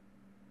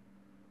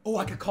 Oh,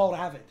 I could call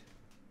Avid.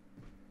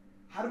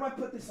 How do I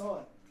put this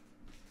on?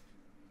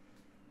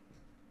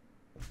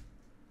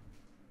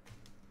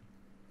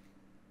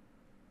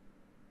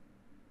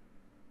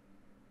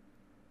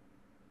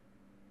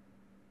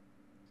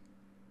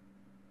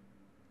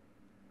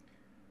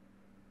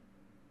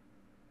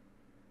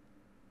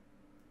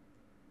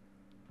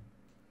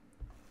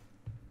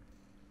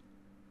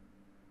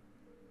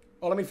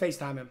 Oh, let me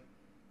FaceTime him.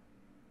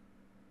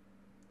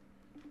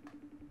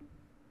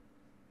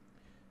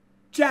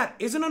 Chat,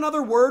 isn't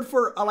another word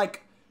for,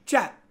 like,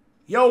 chat.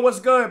 Yo, what's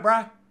good,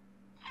 bruh?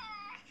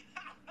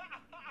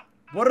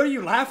 What are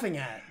you laughing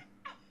at?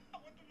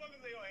 What the fuck is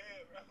in your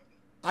head,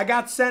 bro? I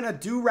got sent a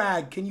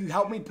do-rag. Can you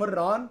help me put it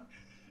on?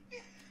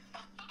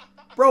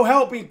 Bro,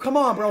 help me. Come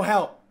on, bro,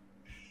 help.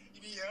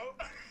 You need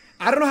help?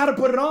 I don't know how to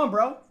put it on,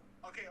 bro.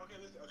 Okay,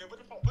 listen. Okay,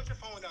 put your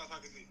phone down so I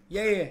can see.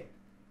 Yeah.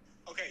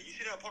 Okay, you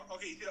see that part?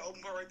 Okay, you see the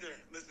open part right there?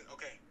 Listen,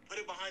 okay. Put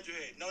it behind your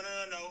head. No.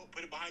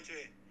 Put it behind your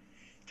head.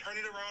 Turn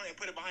it around and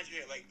put it behind your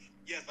head. Like,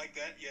 yes, like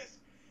that. Yes.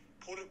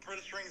 Pull the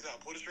strings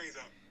out. Pull the strings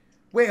out.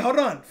 Wait, hold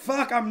on.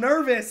 Fuck, I'm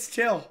nervous.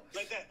 Chill.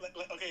 Like that.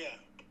 Okay,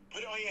 yeah.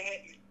 Put it on your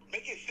head.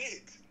 Make it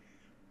fit.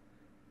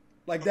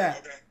 Like that.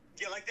 Okay.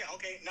 Yeah, like that.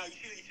 Okay. Now, you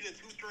see the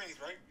two strings,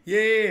 right?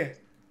 Yeah.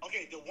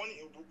 Okay, the one,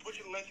 put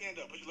your left hand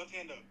up. Put your left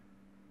hand up.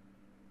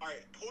 All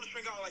right, pull the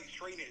string out, like,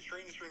 straighten it.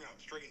 Straighten the string out.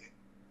 Straighten it.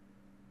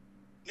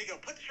 Nigga,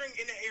 put the string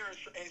in the air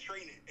and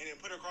straighten it, and then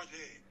put it across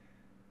your head.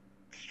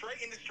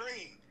 Straighten the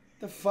string.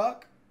 The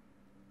fuck?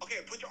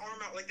 Okay, put your arm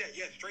out like that.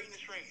 Yeah, straighten the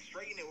string.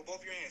 Straighten it with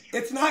both your hands.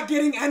 It's not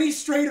getting any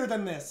straighter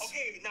than this.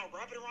 Okay, now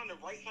wrap it around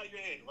the right side of your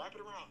head. Wrap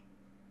it around.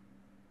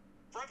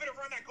 Wrap it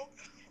around that. Go.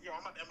 Yo,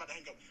 I'm about to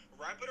hang up.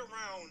 Wrap it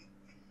around.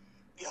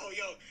 Yo.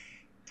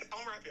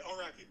 Unwrap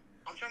it.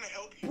 I'm trying to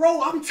help you.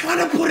 Bro, I'm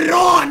trying to put it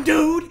on,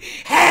 dude.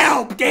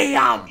 Help,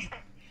 damn.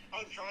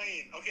 I'm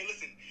trying. Okay,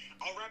 listen.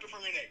 I'll wrap it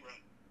from your neck, bro.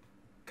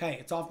 Okay,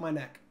 it's off my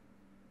neck.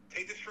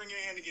 Take the string in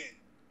your hand again.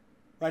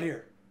 Right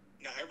here.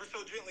 Now, ever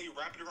so gently,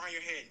 wrap it around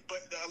your head,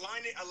 but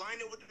align it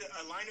with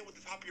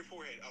the top of your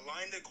forehead.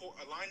 Align the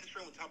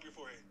string with the top of your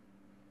forehead.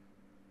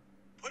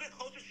 Put it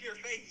closer to your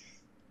face.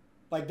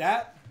 Like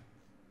that?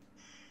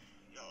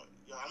 Yo,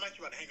 I'm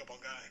actually about to hang up on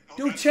guy.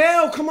 Dude,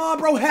 chill. Come on,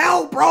 bro.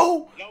 Help,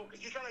 bro. No, because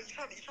you're trying to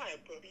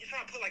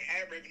put like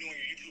ad revenue on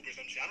your YouTube or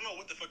some shit. I don't know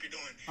what the fuck you're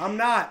doing. I'm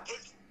not.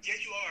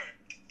 Yes, you are.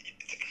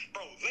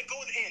 Bro, let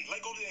go of the end. Let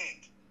go of the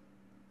end.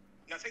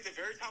 Now take the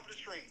very top of the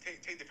string.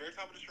 Take the very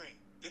top of the string.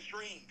 The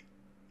string.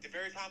 The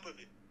very top of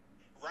it.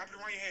 Wrap it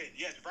around your head.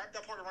 Yes, wrap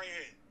that part around your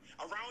head.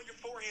 Around your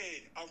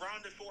forehead.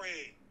 Around the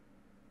forehead.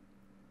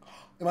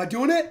 Am I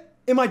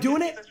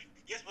doing it?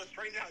 Yes, but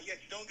straighten it out. Yes,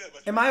 you're doing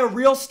good. Am I a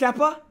real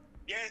stepper?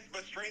 Yes,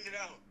 but straighten it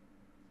out.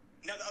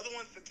 Now the other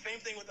one's the same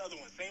thing with the other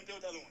one. Same thing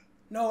with the other one.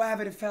 No,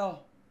 Avid, it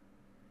fell.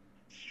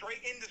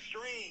 Straighten the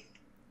string.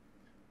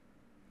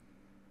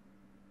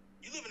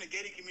 You live in a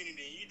gated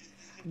community.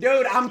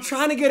 Dude, I'm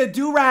trying to get a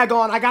do-rag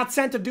on. I got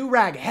sent a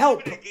do-rag.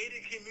 Help. You live in a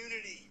gated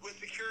community with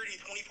security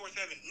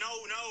 24/7. No.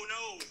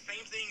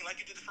 Same thing like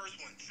you did the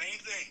first one. Same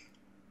thing.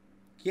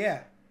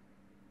 Yeah.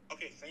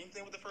 Okay, same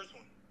thing with the first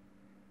one.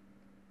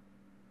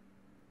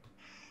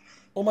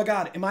 Oh my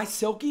God, am I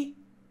silky?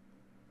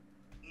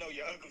 No,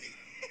 you're ugly.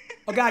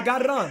 Okay, I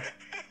got it on.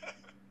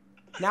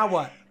 Now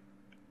what?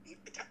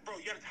 Bro,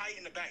 you gotta tie it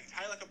in the back.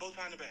 Tie it like a bow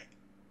tie in the back.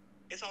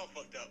 It's all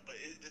fucked up, but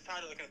just tie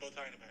it like a bow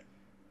tie in the back.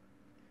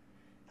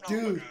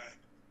 Dude. Oh my God.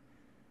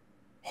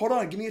 Hold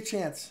on, give me a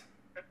chance.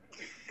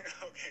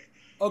 Okay.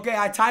 Okay,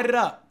 I tied it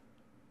up.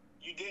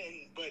 You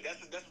didn't, but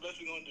that's the best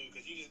we're gonna do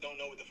because you just don't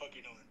know what the fuck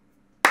you're doing.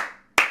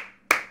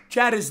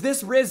 Chad, is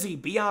this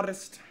Rizzy? Be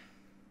honest.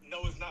 No,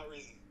 it's not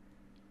Rizzy.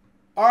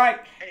 All right.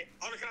 Hey,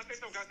 hold on, can I say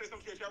something? Can I say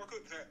something to your chat real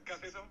quick? Can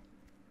I say something?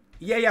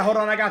 Yeah, hold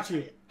on, I got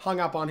you. Hung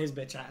up on his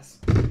bitch ass.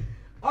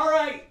 All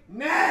right,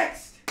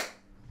 next.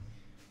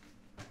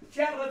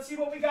 Chad, let's see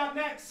what we got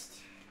next.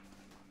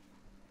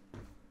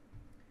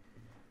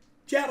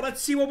 Chad,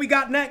 let's see what we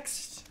got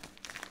next.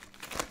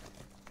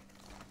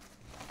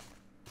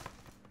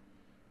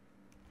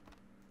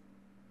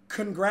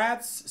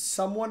 Congrats,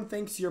 someone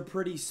thinks you're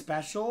pretty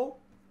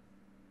special.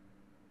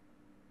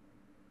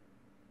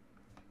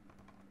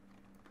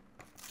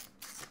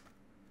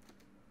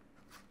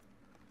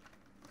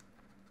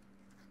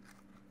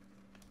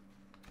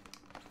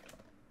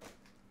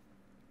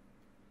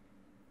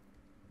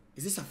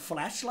 Is this a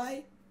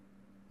flashlight?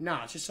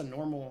 No, it's just a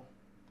normal...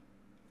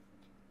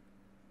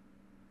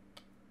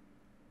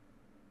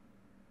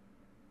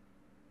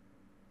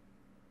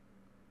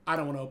 I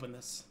don't want to open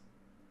this.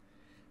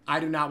 I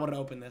do not want to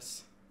open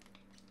this.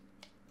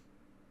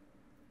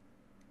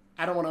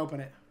 I don't want to open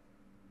it.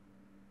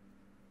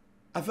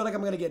 I feel like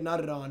I'm going to get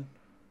nutted on.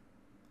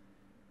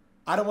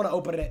 I don't want to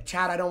open it.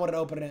 Chat, I don't want to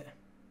open it.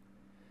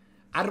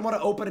 I don't want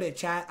to open it,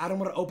 chat. I don't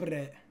want to open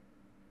it.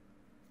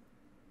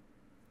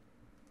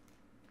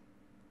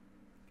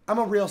 I'm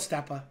a real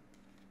stepper.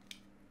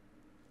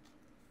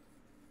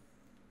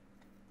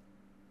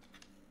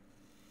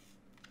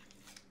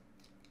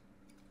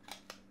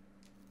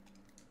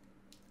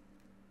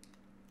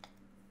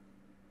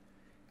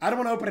 I don't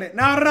want to open it.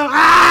 No.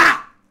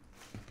 Ah!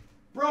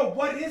 Bro,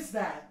 what is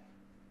that?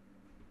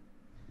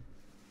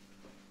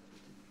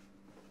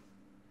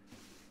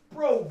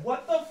 Bro,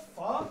 what the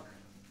fuck?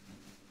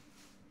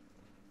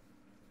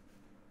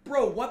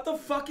 Bro, what the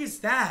fuck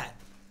is that?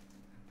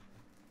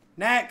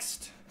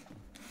 Next.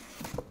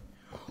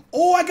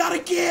 Oh, I got a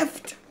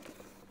gift!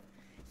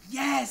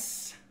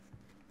 Yes!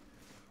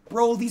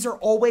 Bro, these are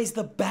always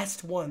the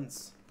best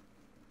ones.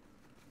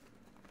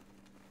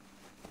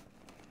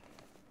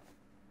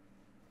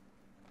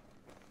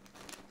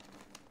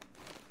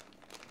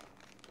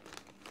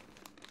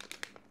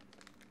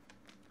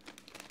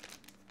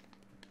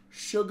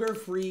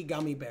 Sugar-free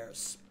gummy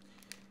bears.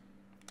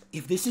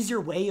 If this is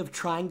your way of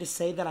trying to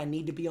say that I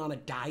need to be on a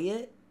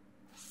diet,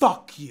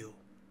 fuck you.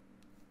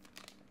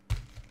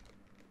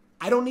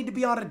 I don't need to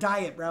be on a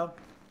diet, bro.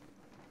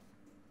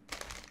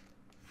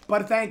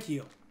 But thank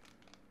you.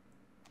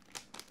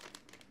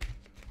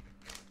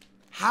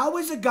 How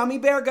is a gummy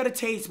bear gonna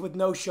taste with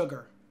no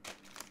sugar?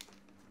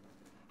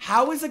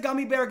 How is a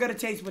gummy bear gonna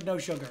taste with no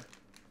sugar?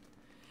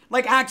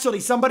 Like,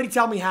 actually, somebody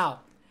tell me how.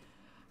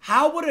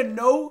 How would a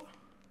no...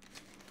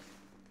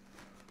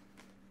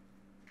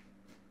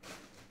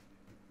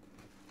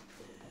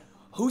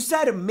 Who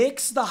said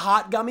mix the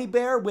hot gummy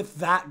bear with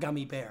that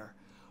gummy bear?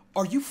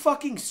 Are you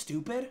fucking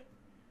stupid?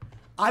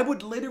 I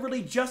would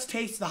literally just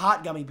taste the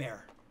hot gummy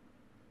bear.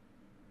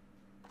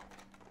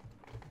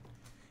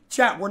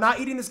 Chat, we're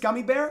not eating this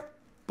gummy bear,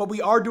 but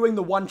we are doing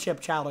the one chip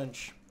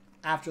challenge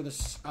after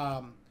this.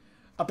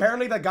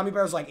 Apparently the gummy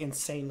bear is like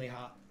insanely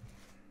hot.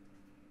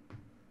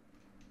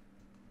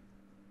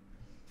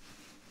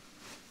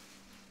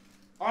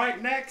 All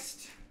right,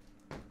 next.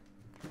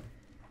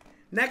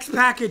 Next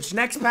package,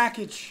 next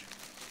package.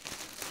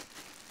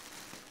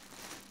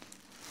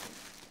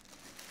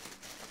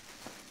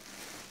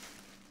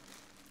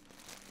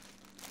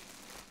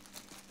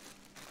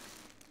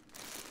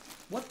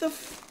 What the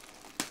f...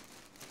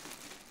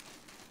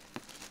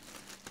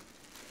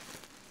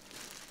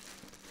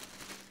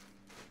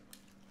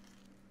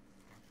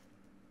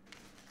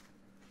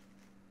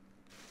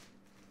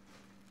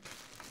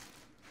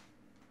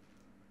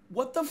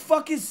 What the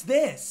fuck is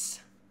this?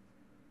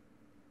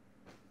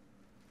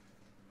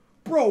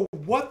 Bro,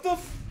 what the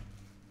f...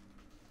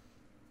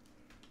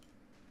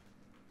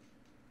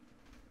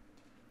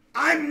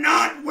 I'm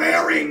not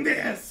wearing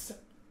this!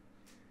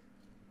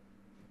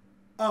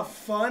 A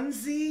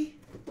funzie?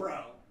 Bro.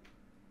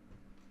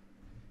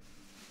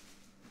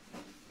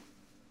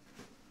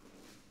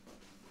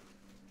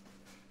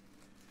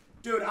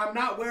 Dude, I'm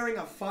not wearing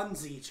a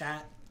funzie,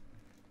 chat.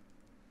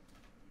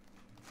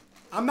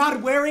 I'm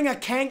not wearing a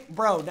kank...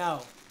 Bro,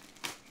 no.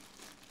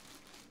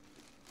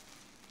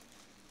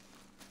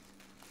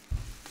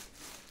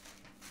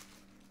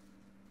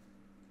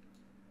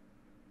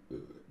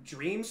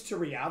 Dreams to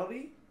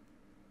reality?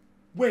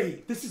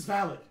 Wait, this is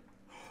valid.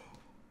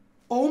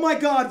 Oh my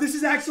god, this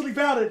is actually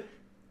valid.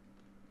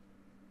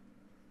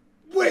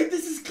 Wait,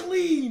 this is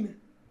clean.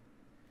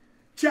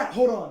 Chat,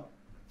 hold on.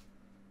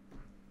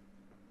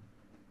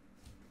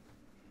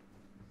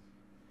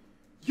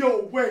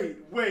 Yo, wait.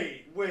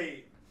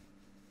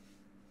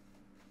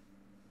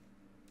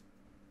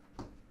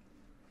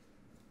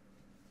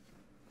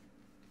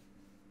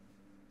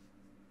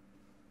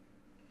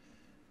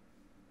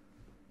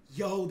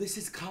 Yo, this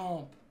is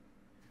comp.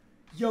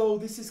 Yo,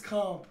 this is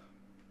comp.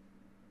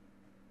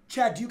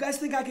 Chad, do you guys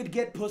think I could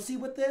get pussy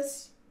with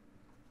this?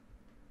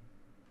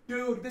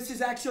 Dude, this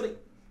is actually...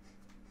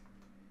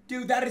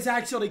 Dude, that is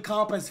actually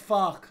comp as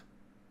fuck.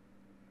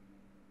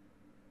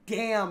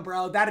 Damn,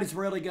 bro. That is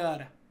really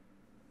good.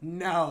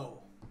 No.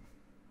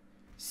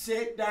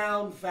 Sit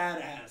down,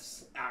 fat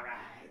ass. All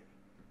right.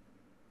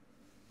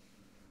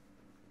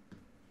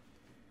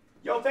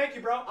 Yo, thank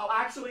you, bro. I'll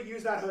actually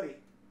use that hoodie.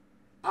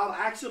 I'll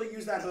actually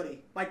use that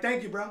hoodie. Like,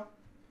 thank you, bro.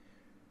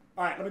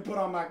 All right, let me put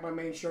on my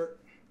main shirt.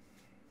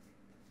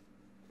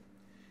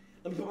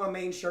 Let me put my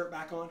main shirt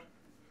back on.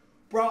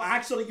 Bro, I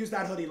actually use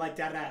that hoodie like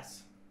that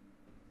ass.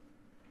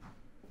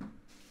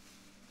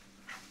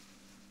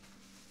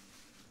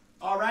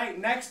 All right,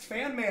 next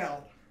fan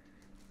mail.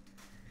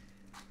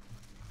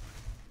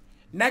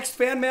 Next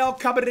fan mail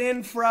coming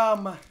in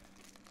from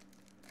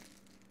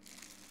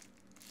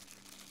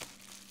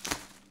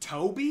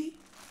Toby.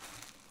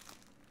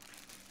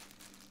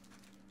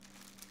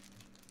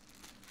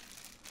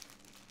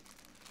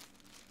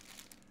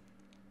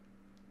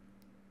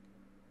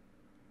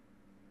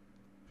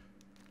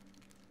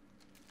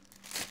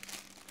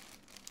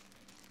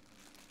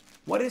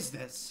 What is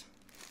this?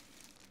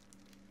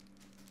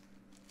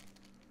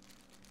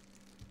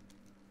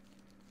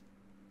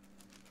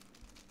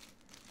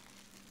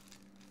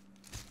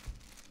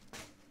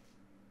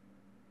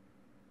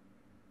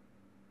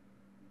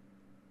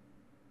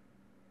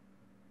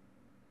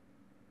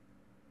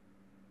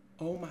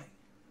 Oh my.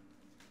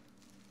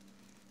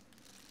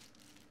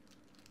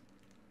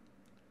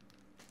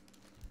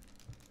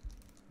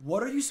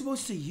 What are you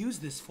supposed to use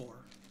this for?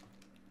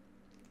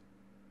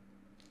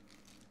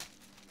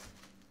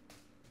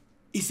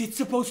 Is it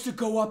supposed to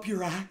go up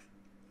your ass?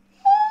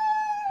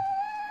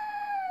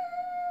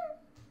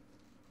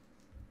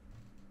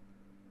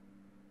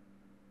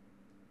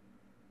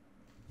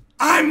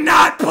 I'm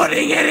not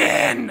putting it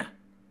in!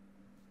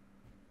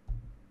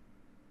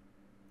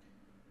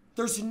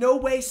 There's no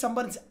way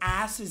someone's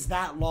ass is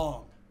that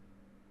long.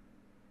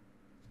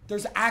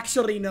 There's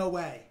actually no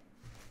way.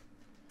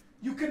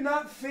 You could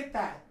not fit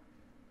that.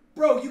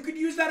 Bro, you could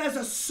use that as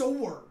a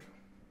sword.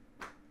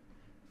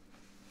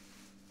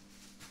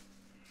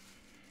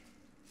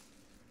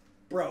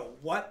 Bro,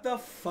 what the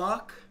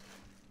fuck?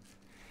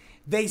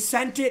 They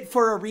sent it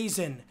for a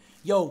reason.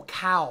 Yo,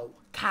 cow.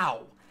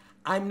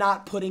 I'm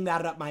not putting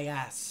that up my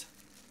ass.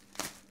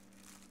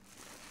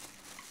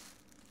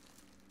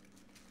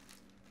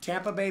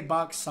 Tampa Bay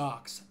Bucks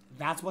socks.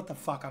 That's what the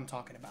fuck I'm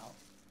talking about.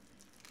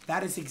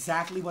 That is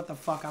exactly what the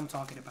fuck I'm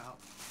talking about.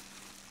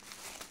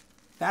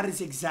 That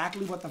is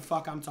exactly what the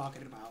fuck I'm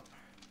talking about.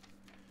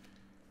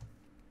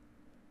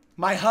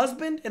 My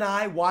husband and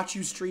I watch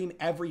you stream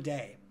every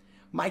day.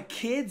 My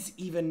kids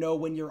even know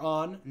when you're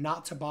on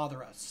not to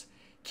bother us.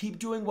 Keep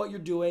doing what you're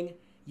doing.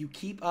 You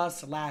keep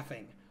us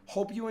laughing.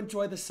 Hope you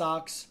enjoy the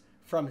socks.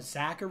 From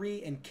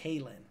Zachary and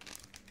Kaylin.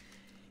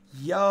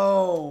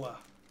 Yo.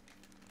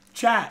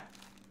 Chat.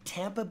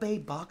 Tampa Bay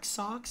Bucks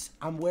socks?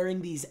 I'm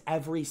wearing these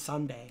every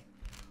Sunday.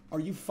 Are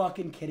you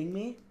fucking kidding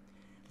me?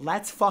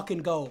 Let's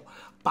fucking go.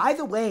 By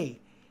the way,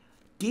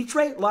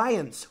 Detroit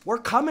Lions, we're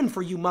coming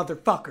for you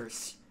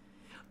motherfuckers.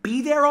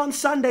 Be there on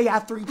Sunday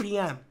at 3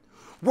 p.m.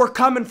 We're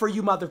coming for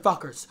you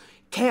motherfuckers.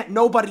 Can't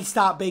nobody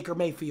stop Baker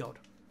Mayfield.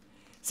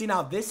 See,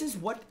 now this is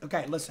what...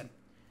 Okay, listen.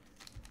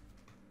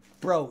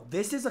 Bro,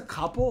 this is a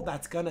couple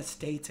that's gonna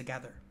stay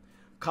together.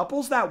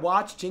 Couples that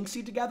watch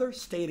Jynxzi together,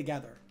 stay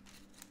together.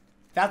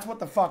 That's what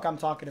the fuck I'm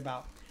talking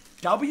about.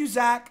 W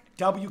Zach,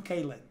 W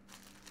Kaylin.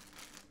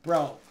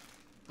 Bro,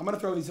 I'm gonna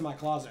throw these in my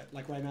closet,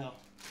 like right now.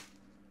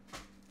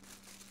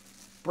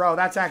 Bro,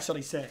 that's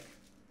actually sick.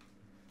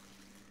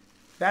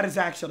 That is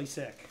actually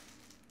sick.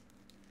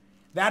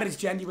 That is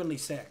genuinely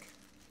sick.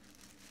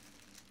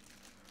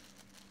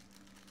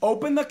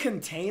 Open the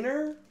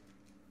container?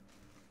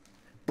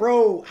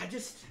 Bro, I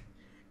just...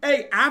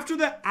 Hey, after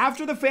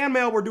the fan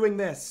mail, we're doing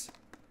this.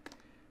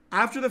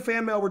 After the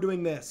fan mail, we're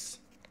doing this.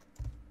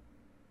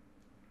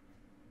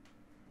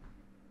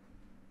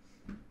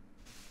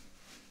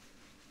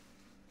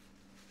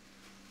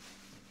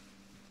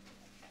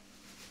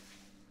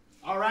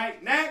 All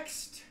right,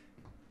 next.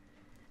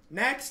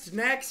 Next.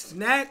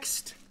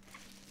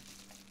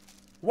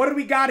 What do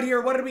we got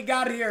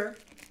here?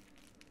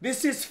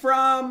 This is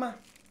from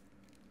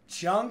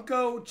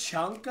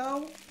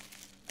Chunko.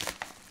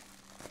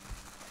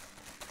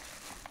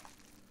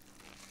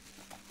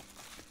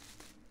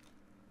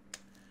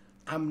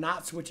 I'm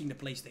not switching to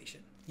PlayStation.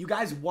 You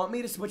guys want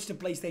me to switch to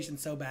PlayStation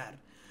so bad.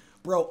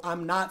 Bro,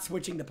 I'm not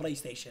switching to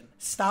PlayStation.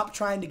 Stop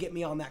trying to get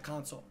me on that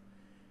console.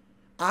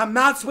 I'm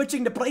not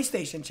switching to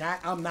PlayStation, chat.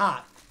 I'm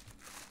not.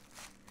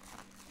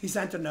 He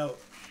sent a note.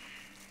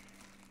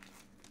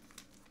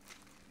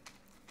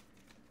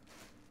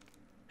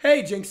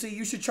 Hey, Jynxzi,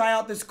 you should try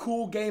out this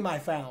cool game I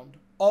found.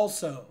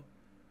 Also,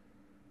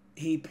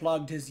 he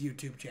plugged his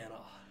YouTube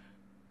channel.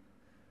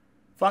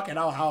 Fuck it,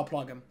 I'll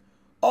plug him.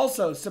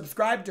 Also,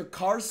 subscribe to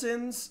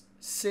Carson's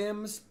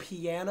Sims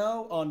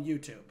Piano on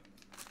YouTube.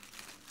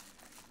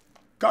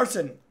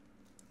 Carson,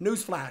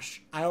 newsflash,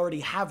 I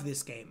already have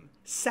this game.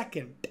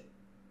 Second,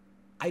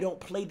 I don't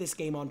play this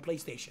game on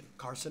PlayStation,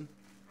 Carson.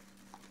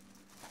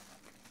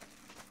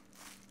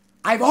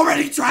 I've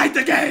already tried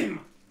the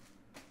game!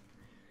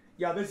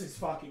 Yo, this is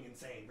fucking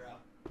insane, bro.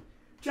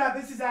 Chat,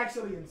 this is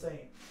actually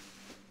insane.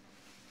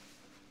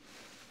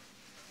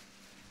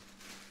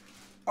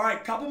 All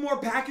right, couple more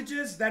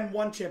packages, then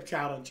one chip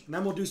challenge. And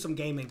then we'll do some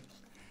gaming.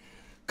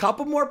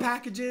 Couple more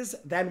packages,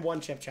 then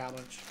one chip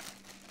challenge.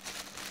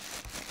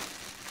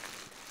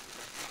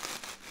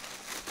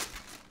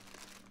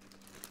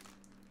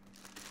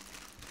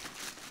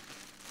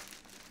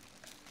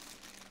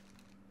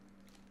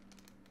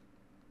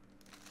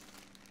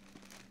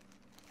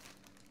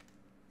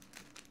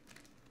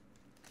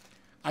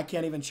 I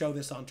can't even show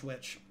this on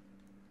Twitch.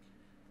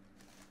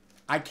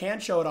 I can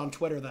show it on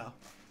Twitter, though.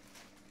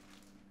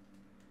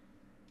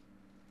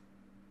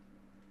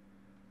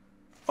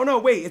 Oh, no,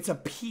 wait. It's a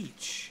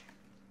peach.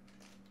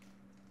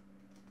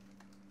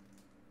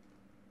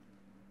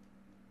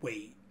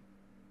 Wait.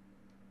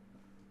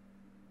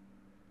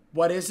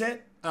 What is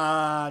it?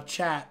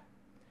 Chat.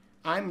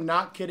 I'm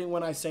not kidding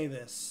when I say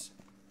this.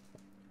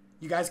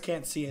 You guys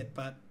can't see it,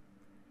 but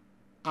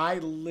I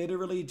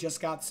literally just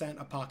got sent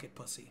a pocket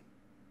pussy.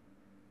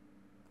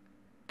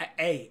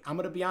 Hey, I'm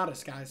going to be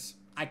honest, guys.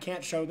 I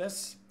can't show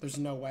this. There's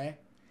no way.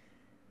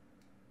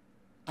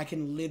 I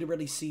can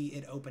literally see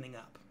it opening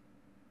up.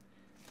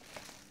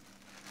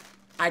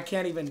 I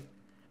can't even...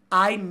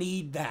 I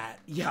need that.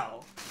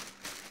 Yo.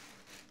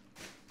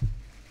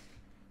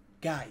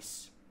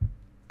 Guys,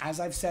 as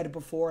I've said it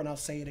before, and I'll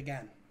say it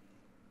again.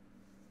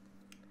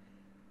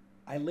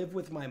 I live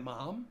with my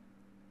mom.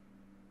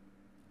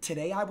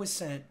 Today I was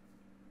sent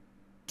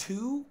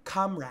 2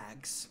 cum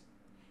rags,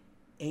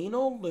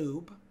 anal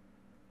lube,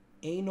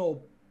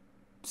 anal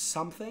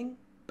something.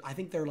 I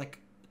think they're like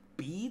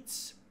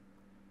beads.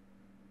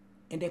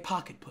 And a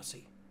pocket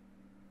pussy.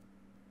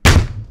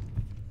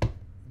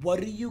 What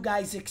do you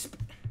guys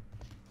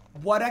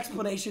what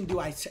explanation do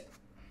I say?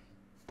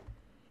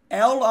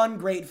 L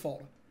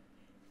ungrateful.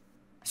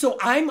 So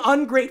I'm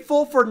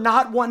ungrateful for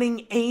not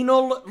wanting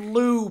anal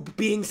lube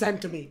being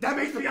sent to me. That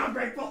makes me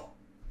ungrateful.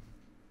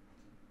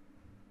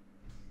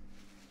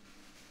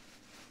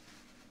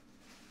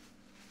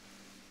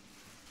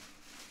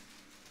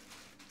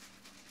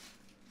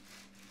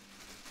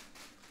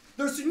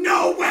 There's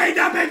no way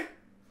that makes...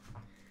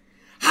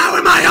 How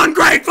am I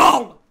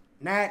ungrateful?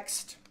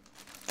 Next.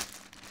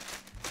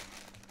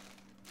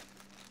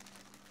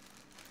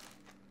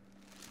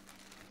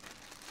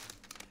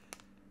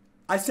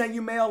 I sent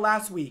you mail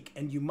last week,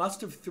 and you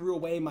must have threw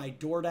away my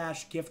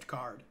DoorDash gift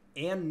card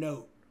and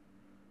note.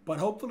 But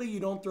hopefully you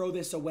don't throw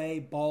this away,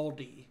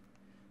 Baldy.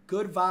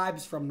 Good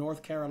vibes from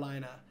North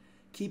Carolina.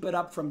 Keep it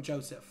up from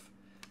Joseph.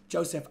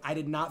 Joseph, I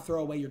did not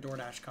throw away your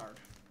DoorDash card.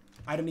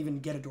 I didn't even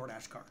get a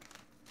DoorDash card.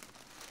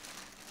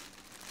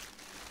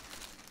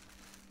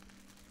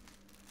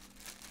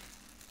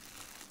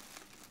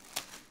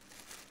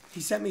 He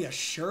sent me a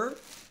shirt.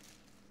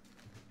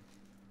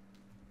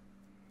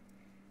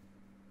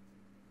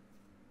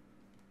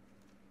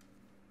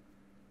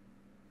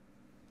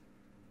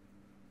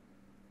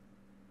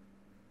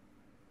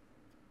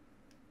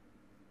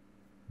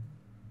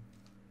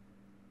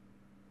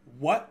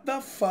 What the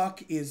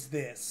fuck is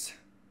this?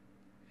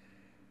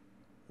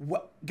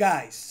 What,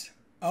 guys?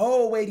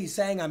 Oh, wait, he's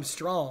saying I'm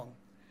strong.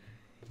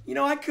 You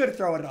know, I could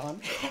throw it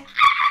on.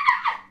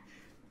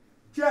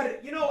 Chad,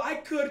 you know, I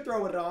could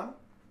throw it on.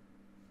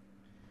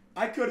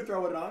 I could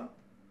throw it on.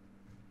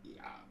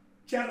 Yeah.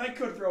 Chad, I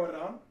could throw it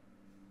on.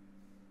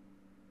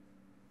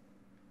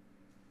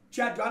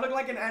 Chad, do I look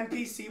like an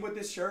NPC with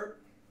this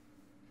shirt?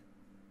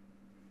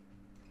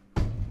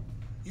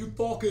 You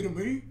talking to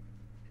me?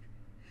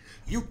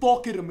 You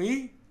talking to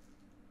me?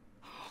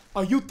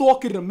 Are you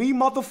talking to me,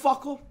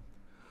 motherfucker?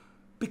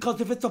 Because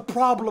if it's a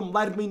problem,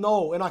 let me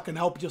know and I can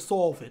help you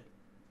solve it.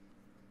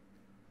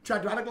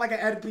 Chad, do I look like an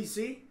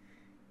NPC?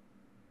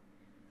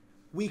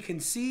 We can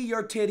see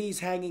your titties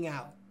hanging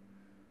out.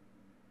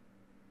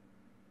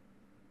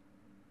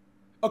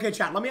 Okay,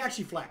 chat, let me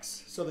actually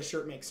flex so the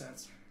shirt makes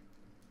sense.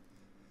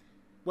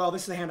 Well,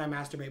 this is the hand I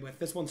masturbate with.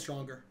 This one's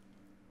stronger.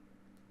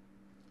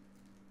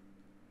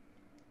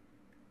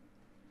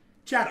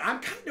 Chat, I'm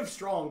kind of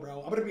strong,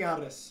 bro. I'm going to be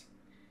honest.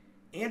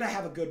 And I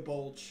have a good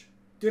bulge.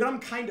 Dude, I'm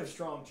kind of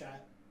strong,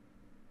 chat.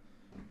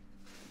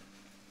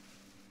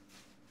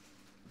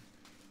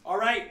 All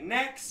right,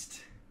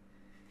 next.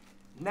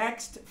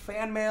 Next,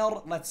 fan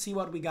mail. Let's see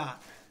what we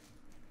got.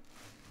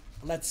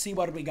 Let's see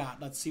what we got.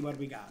 Let's see what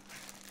we got.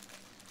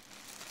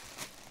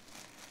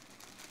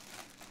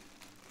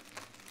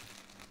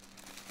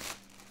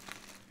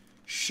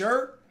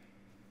 Shirt.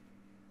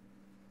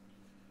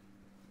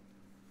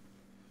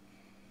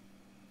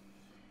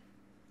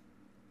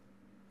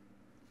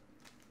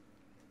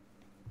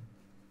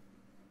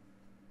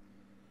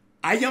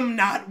 I am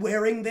not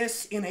wearing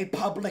this in a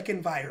public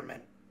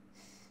environment.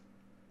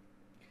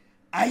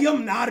 I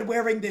am not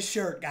wearing this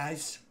shirt,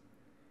 guys.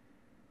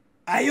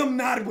 I am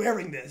not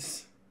wearing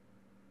this.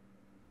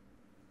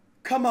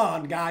 Come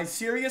on, guys.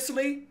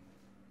 Seriously?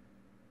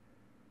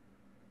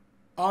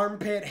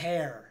 Armpit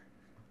hair.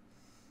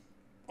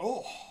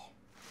 Oh.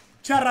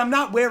 Chad, I'm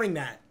not wearing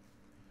that.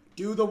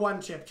 Do the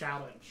one chip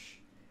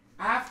challenge.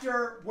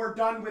 After we're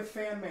done with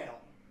fan mail.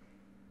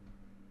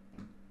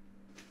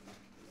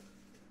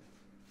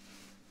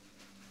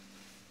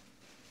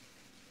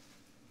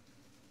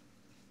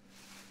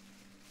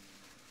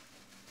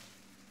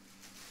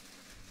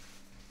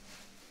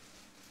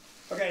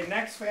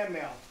 next fan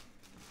mail.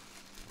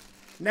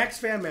 Next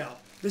fan mail.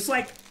 This,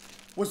 like,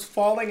 was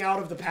falling out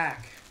of the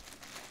pack.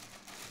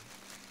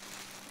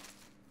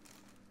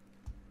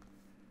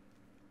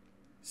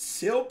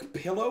 Silk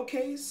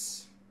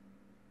pillowcase?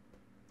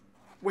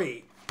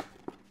 Wait.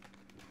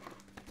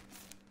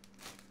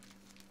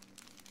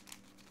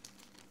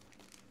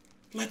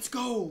 Let's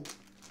go.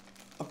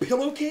 A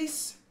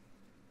pillowcase?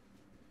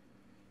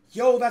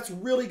 Yo, that's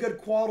really good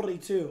quality,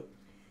 too.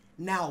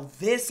 Now,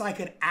 this I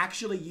could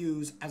actually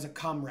use as a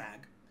cum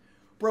rag.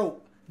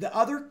 Bro, the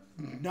other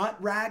nut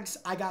rags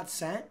I got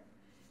sent,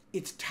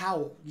 it's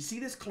towel. You see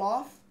this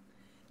cloth?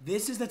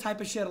 This is the type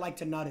of shit I like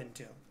to nut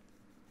into.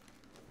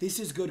 This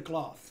is good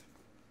cloth.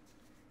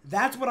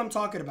 That's what I'm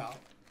talking about.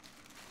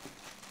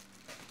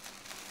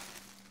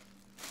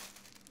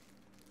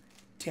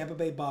 Tampa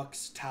Bay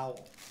Bucks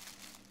towel.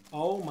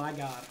 Oh my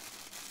God.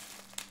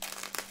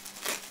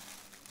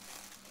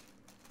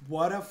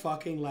 What a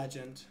fucking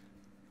legend.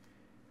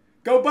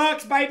 Go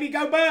Bucks, baby,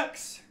 go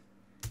Bucks!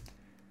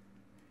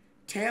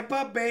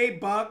 Tampa Bay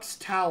Bucks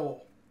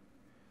towel.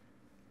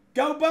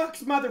 Go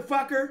Bucks,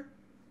 motherfucker!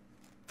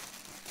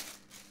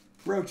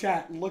 Bro,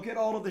 chat, look at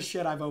all of the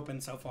shit I've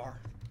opened so far.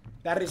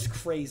 That is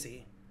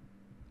crazy.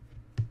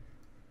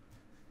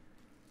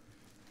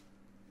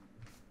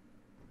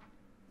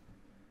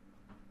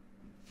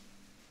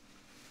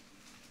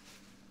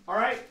 All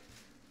right,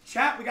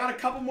 chat, we got a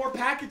couple more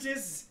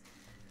packages.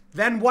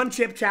 Then one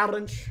chip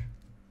challenge.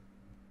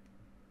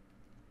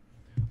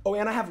 Oh,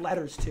 and I have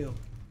letters too.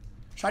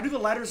 Should I do the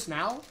letters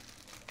now?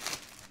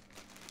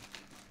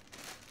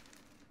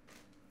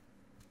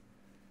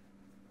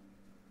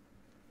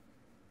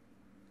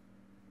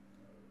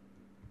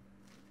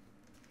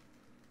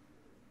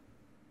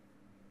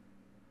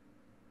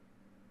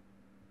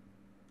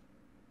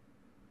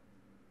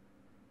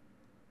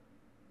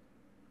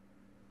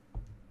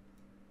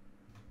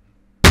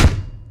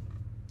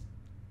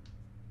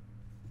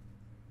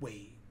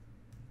 Wait.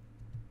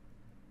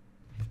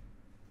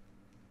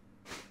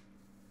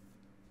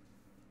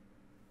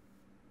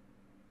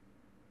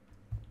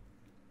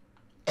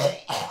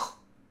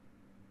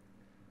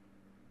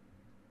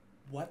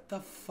 What the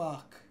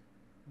fuck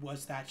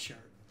was that shirt?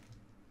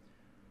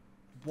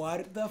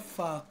 What the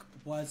fuck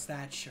was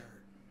that shirt?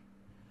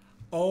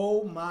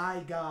 Oh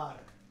my God.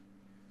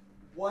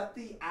 What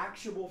the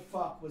actual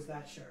fuck was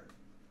that shirt?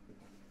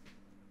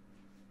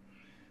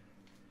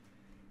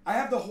 I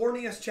have the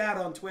horniest chat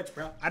on Twitch,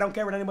 bro. I don't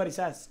care what anybody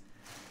says.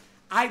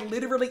 I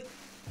literally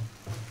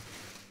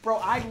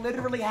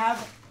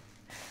have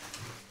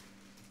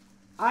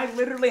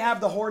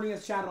the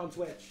horniest chat on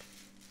Twitch.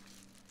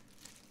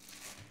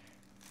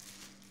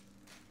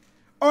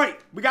 All right,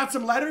 we got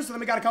some letters, and then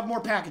we got a couple more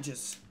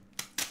packages.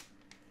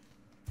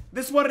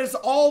 This one is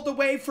all the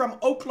way from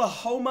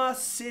Oklahoma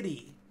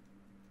City.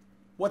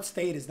 What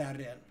state is that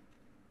in?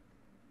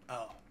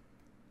 Oh,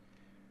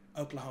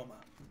 Oklahoma.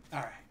 All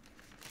right.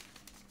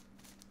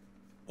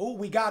 Oh,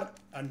 we got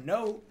a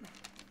note.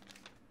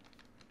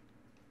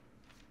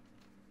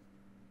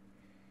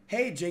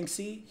 Hey,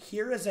 Jynxzi,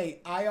 here is a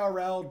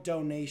IRL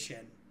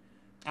donation.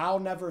 I'll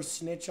never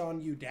snitch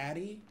on you,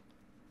 daddy.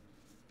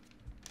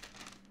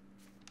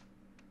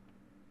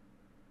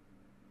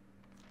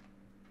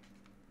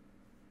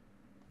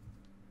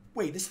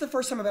 Wait, this is the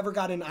first time I've ever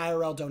got an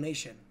IRL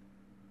donation.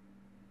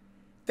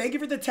 Thank you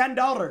for the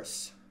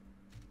 $10.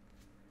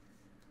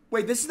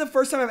 Wait, this is the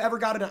first time I've ever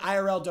gotten an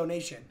IRL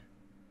donation.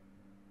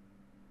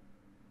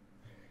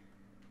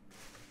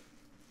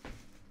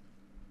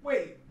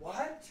 Wait,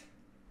 what?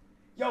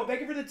 Yo,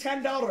 thank you for the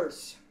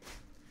 $10.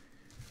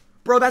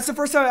 Bro, that's the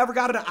first time I've ever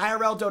gotten an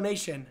IRL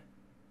donation.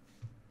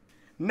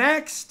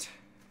 Next,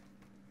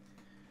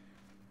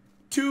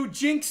 to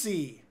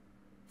Jynxzi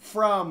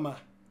from...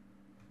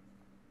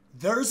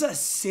 There's a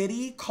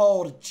city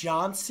called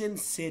Johnson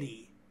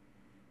City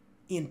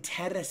in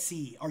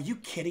Tennessee. Are you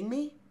kidding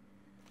me?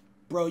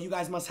 Bro, you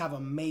guys must have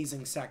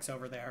amazing sex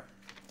over there.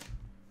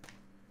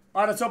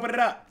 All right, let's open it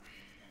up.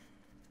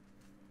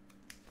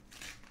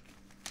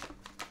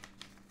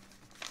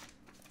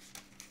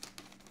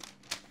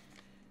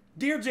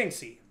 Dear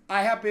Jynxzi,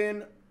 I have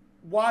been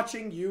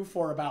watching you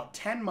for about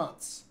 10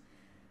 months.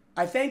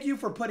 I thank you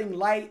for putting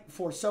light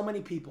for so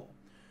many people.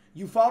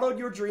 You followed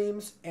your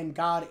dreams and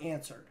God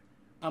answered.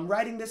 I'm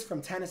writing this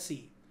from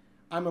Tennessee.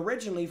 I'm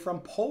originally from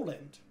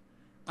Poland.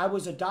 I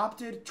was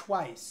adopted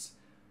twice.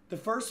 The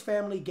first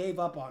family gave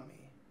up on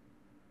me.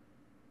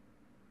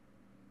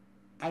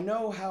 I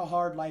know how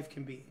hard life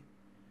can be.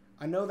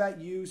 I know that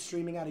you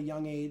streaming at a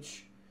young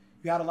age,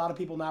 you had a lot of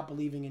people not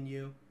believing in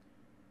you.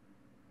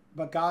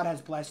 But God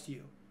has blessed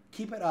you.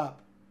 Keep it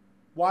up.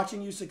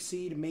 Watching you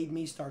succeed made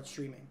me start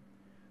streaming.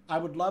 I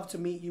would love to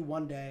meet you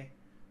one day.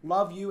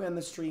 Love you and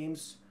the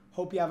streams.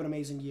 Hope you have an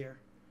amazing year.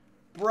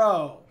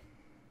 Bro.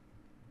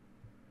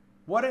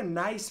 What a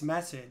nice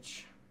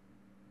message.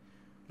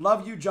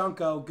 Love you,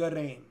 Junko. Good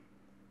aim.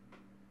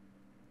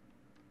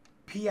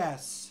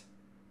 P.S.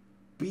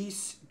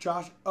 Beast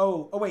Josh.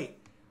 Oh, wait.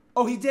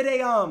 Oh, he did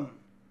a,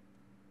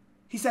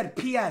 he said,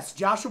 P.S.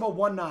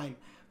 Joshua 19.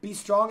 Be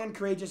strong and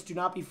courageous. Do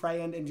not be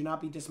frightened and do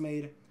not be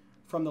dismayed.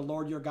 From the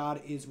Lord your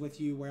God is with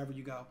you wherever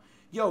you go.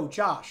 Yo,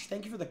 Josh,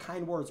 thank you for the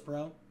kind words,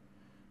 bro.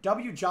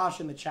 W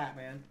Josh in the chat,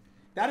 man.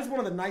 That is one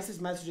of the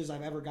nicest messages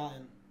I've ever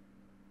gotten.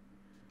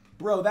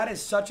 Bro, that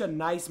is such a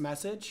nice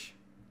message.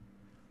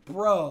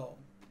 Bro,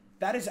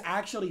 that is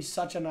actually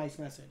such a nice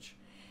message.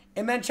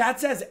 And then chat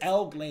says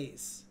L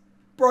Glaze.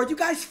 Bro, are you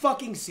guys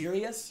fucking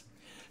serious?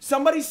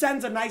 Somebody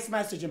sends a nice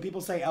message and people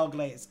say L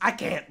Glaze. I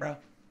can't, bro.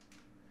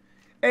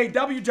 Hey,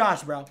 W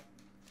Josh, bro.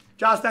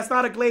 Josh, that's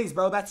not a glaze,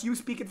 bro. That's you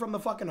speaking from the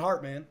fucking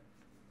heart, man.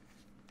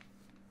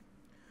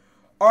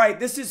 All right,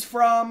 this is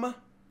from...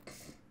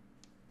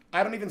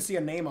 I don't even see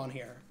a name on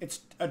here.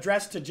 It's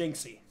addressed to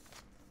Jynxzi.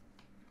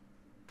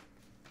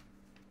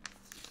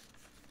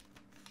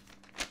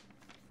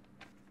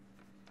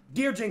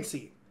 Dear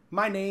Jynxzi,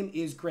 my name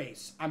is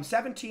Grace. I'm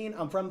 17.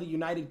 I'm from the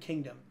United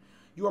Kingdom.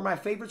 You are my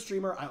favorite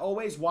streamer. I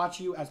always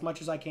watch you as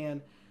much as I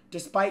can,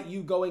 despite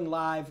you going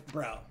live,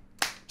 bro.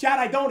 Chad,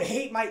 I don't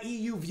hate my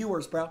EU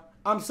viewers, bro.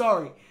 I'm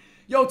sorry.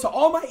 Yo, to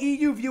all my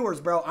EU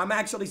viewers, bro, I'm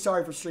actually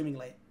sorry for streaming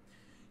late.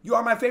 You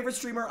are my favorite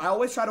streamer. I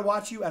always try to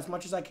watch you as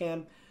much as I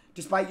can,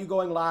 despite you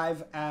going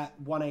live at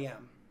 1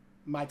 a.m.,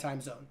 my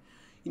time zone.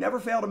 You never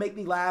fail to make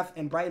me laugh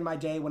and brighten my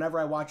day whenever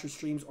I watch your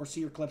streams or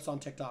see your clips on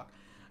TikTok.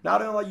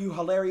 Not only are you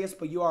hilarious,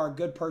 but you are a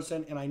good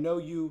person, and I know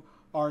you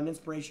are an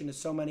inspiration to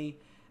so many,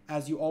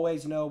 as you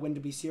always know when to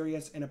be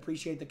serious and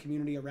appreciate the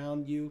community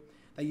around you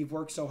that you've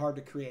worked so hard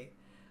to create.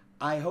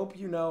 I hope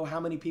you know how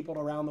many people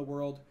around the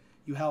world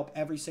you help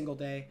every single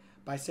day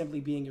by simply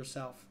being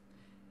yourself.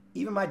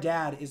 Even my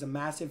dad is a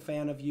massive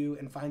fan of you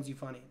and finds you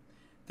funny.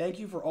 Thank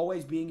you for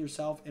always being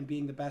yourself and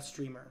being the best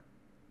streamer.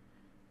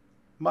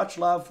 Much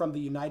love from the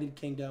United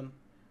Kingdom.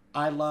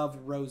 I love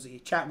Rosie.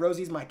 Chat,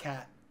 Rosie's my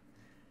cat.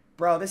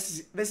 Bro,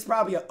 this is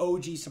probably an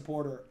OG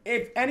supporter.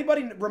 If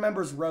anybody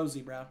remembers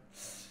Rosie, bro.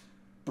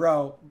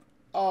 Bro,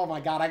 oh my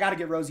God, I got to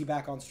get Rosie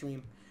back on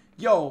stream.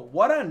 Yo,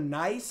 what a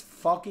nice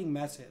fucking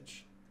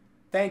message.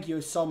 Thank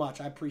you so much.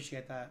 I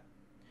appreciate that.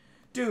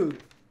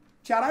 Dude,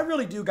 chat, I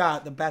really do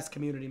got the best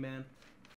community, man.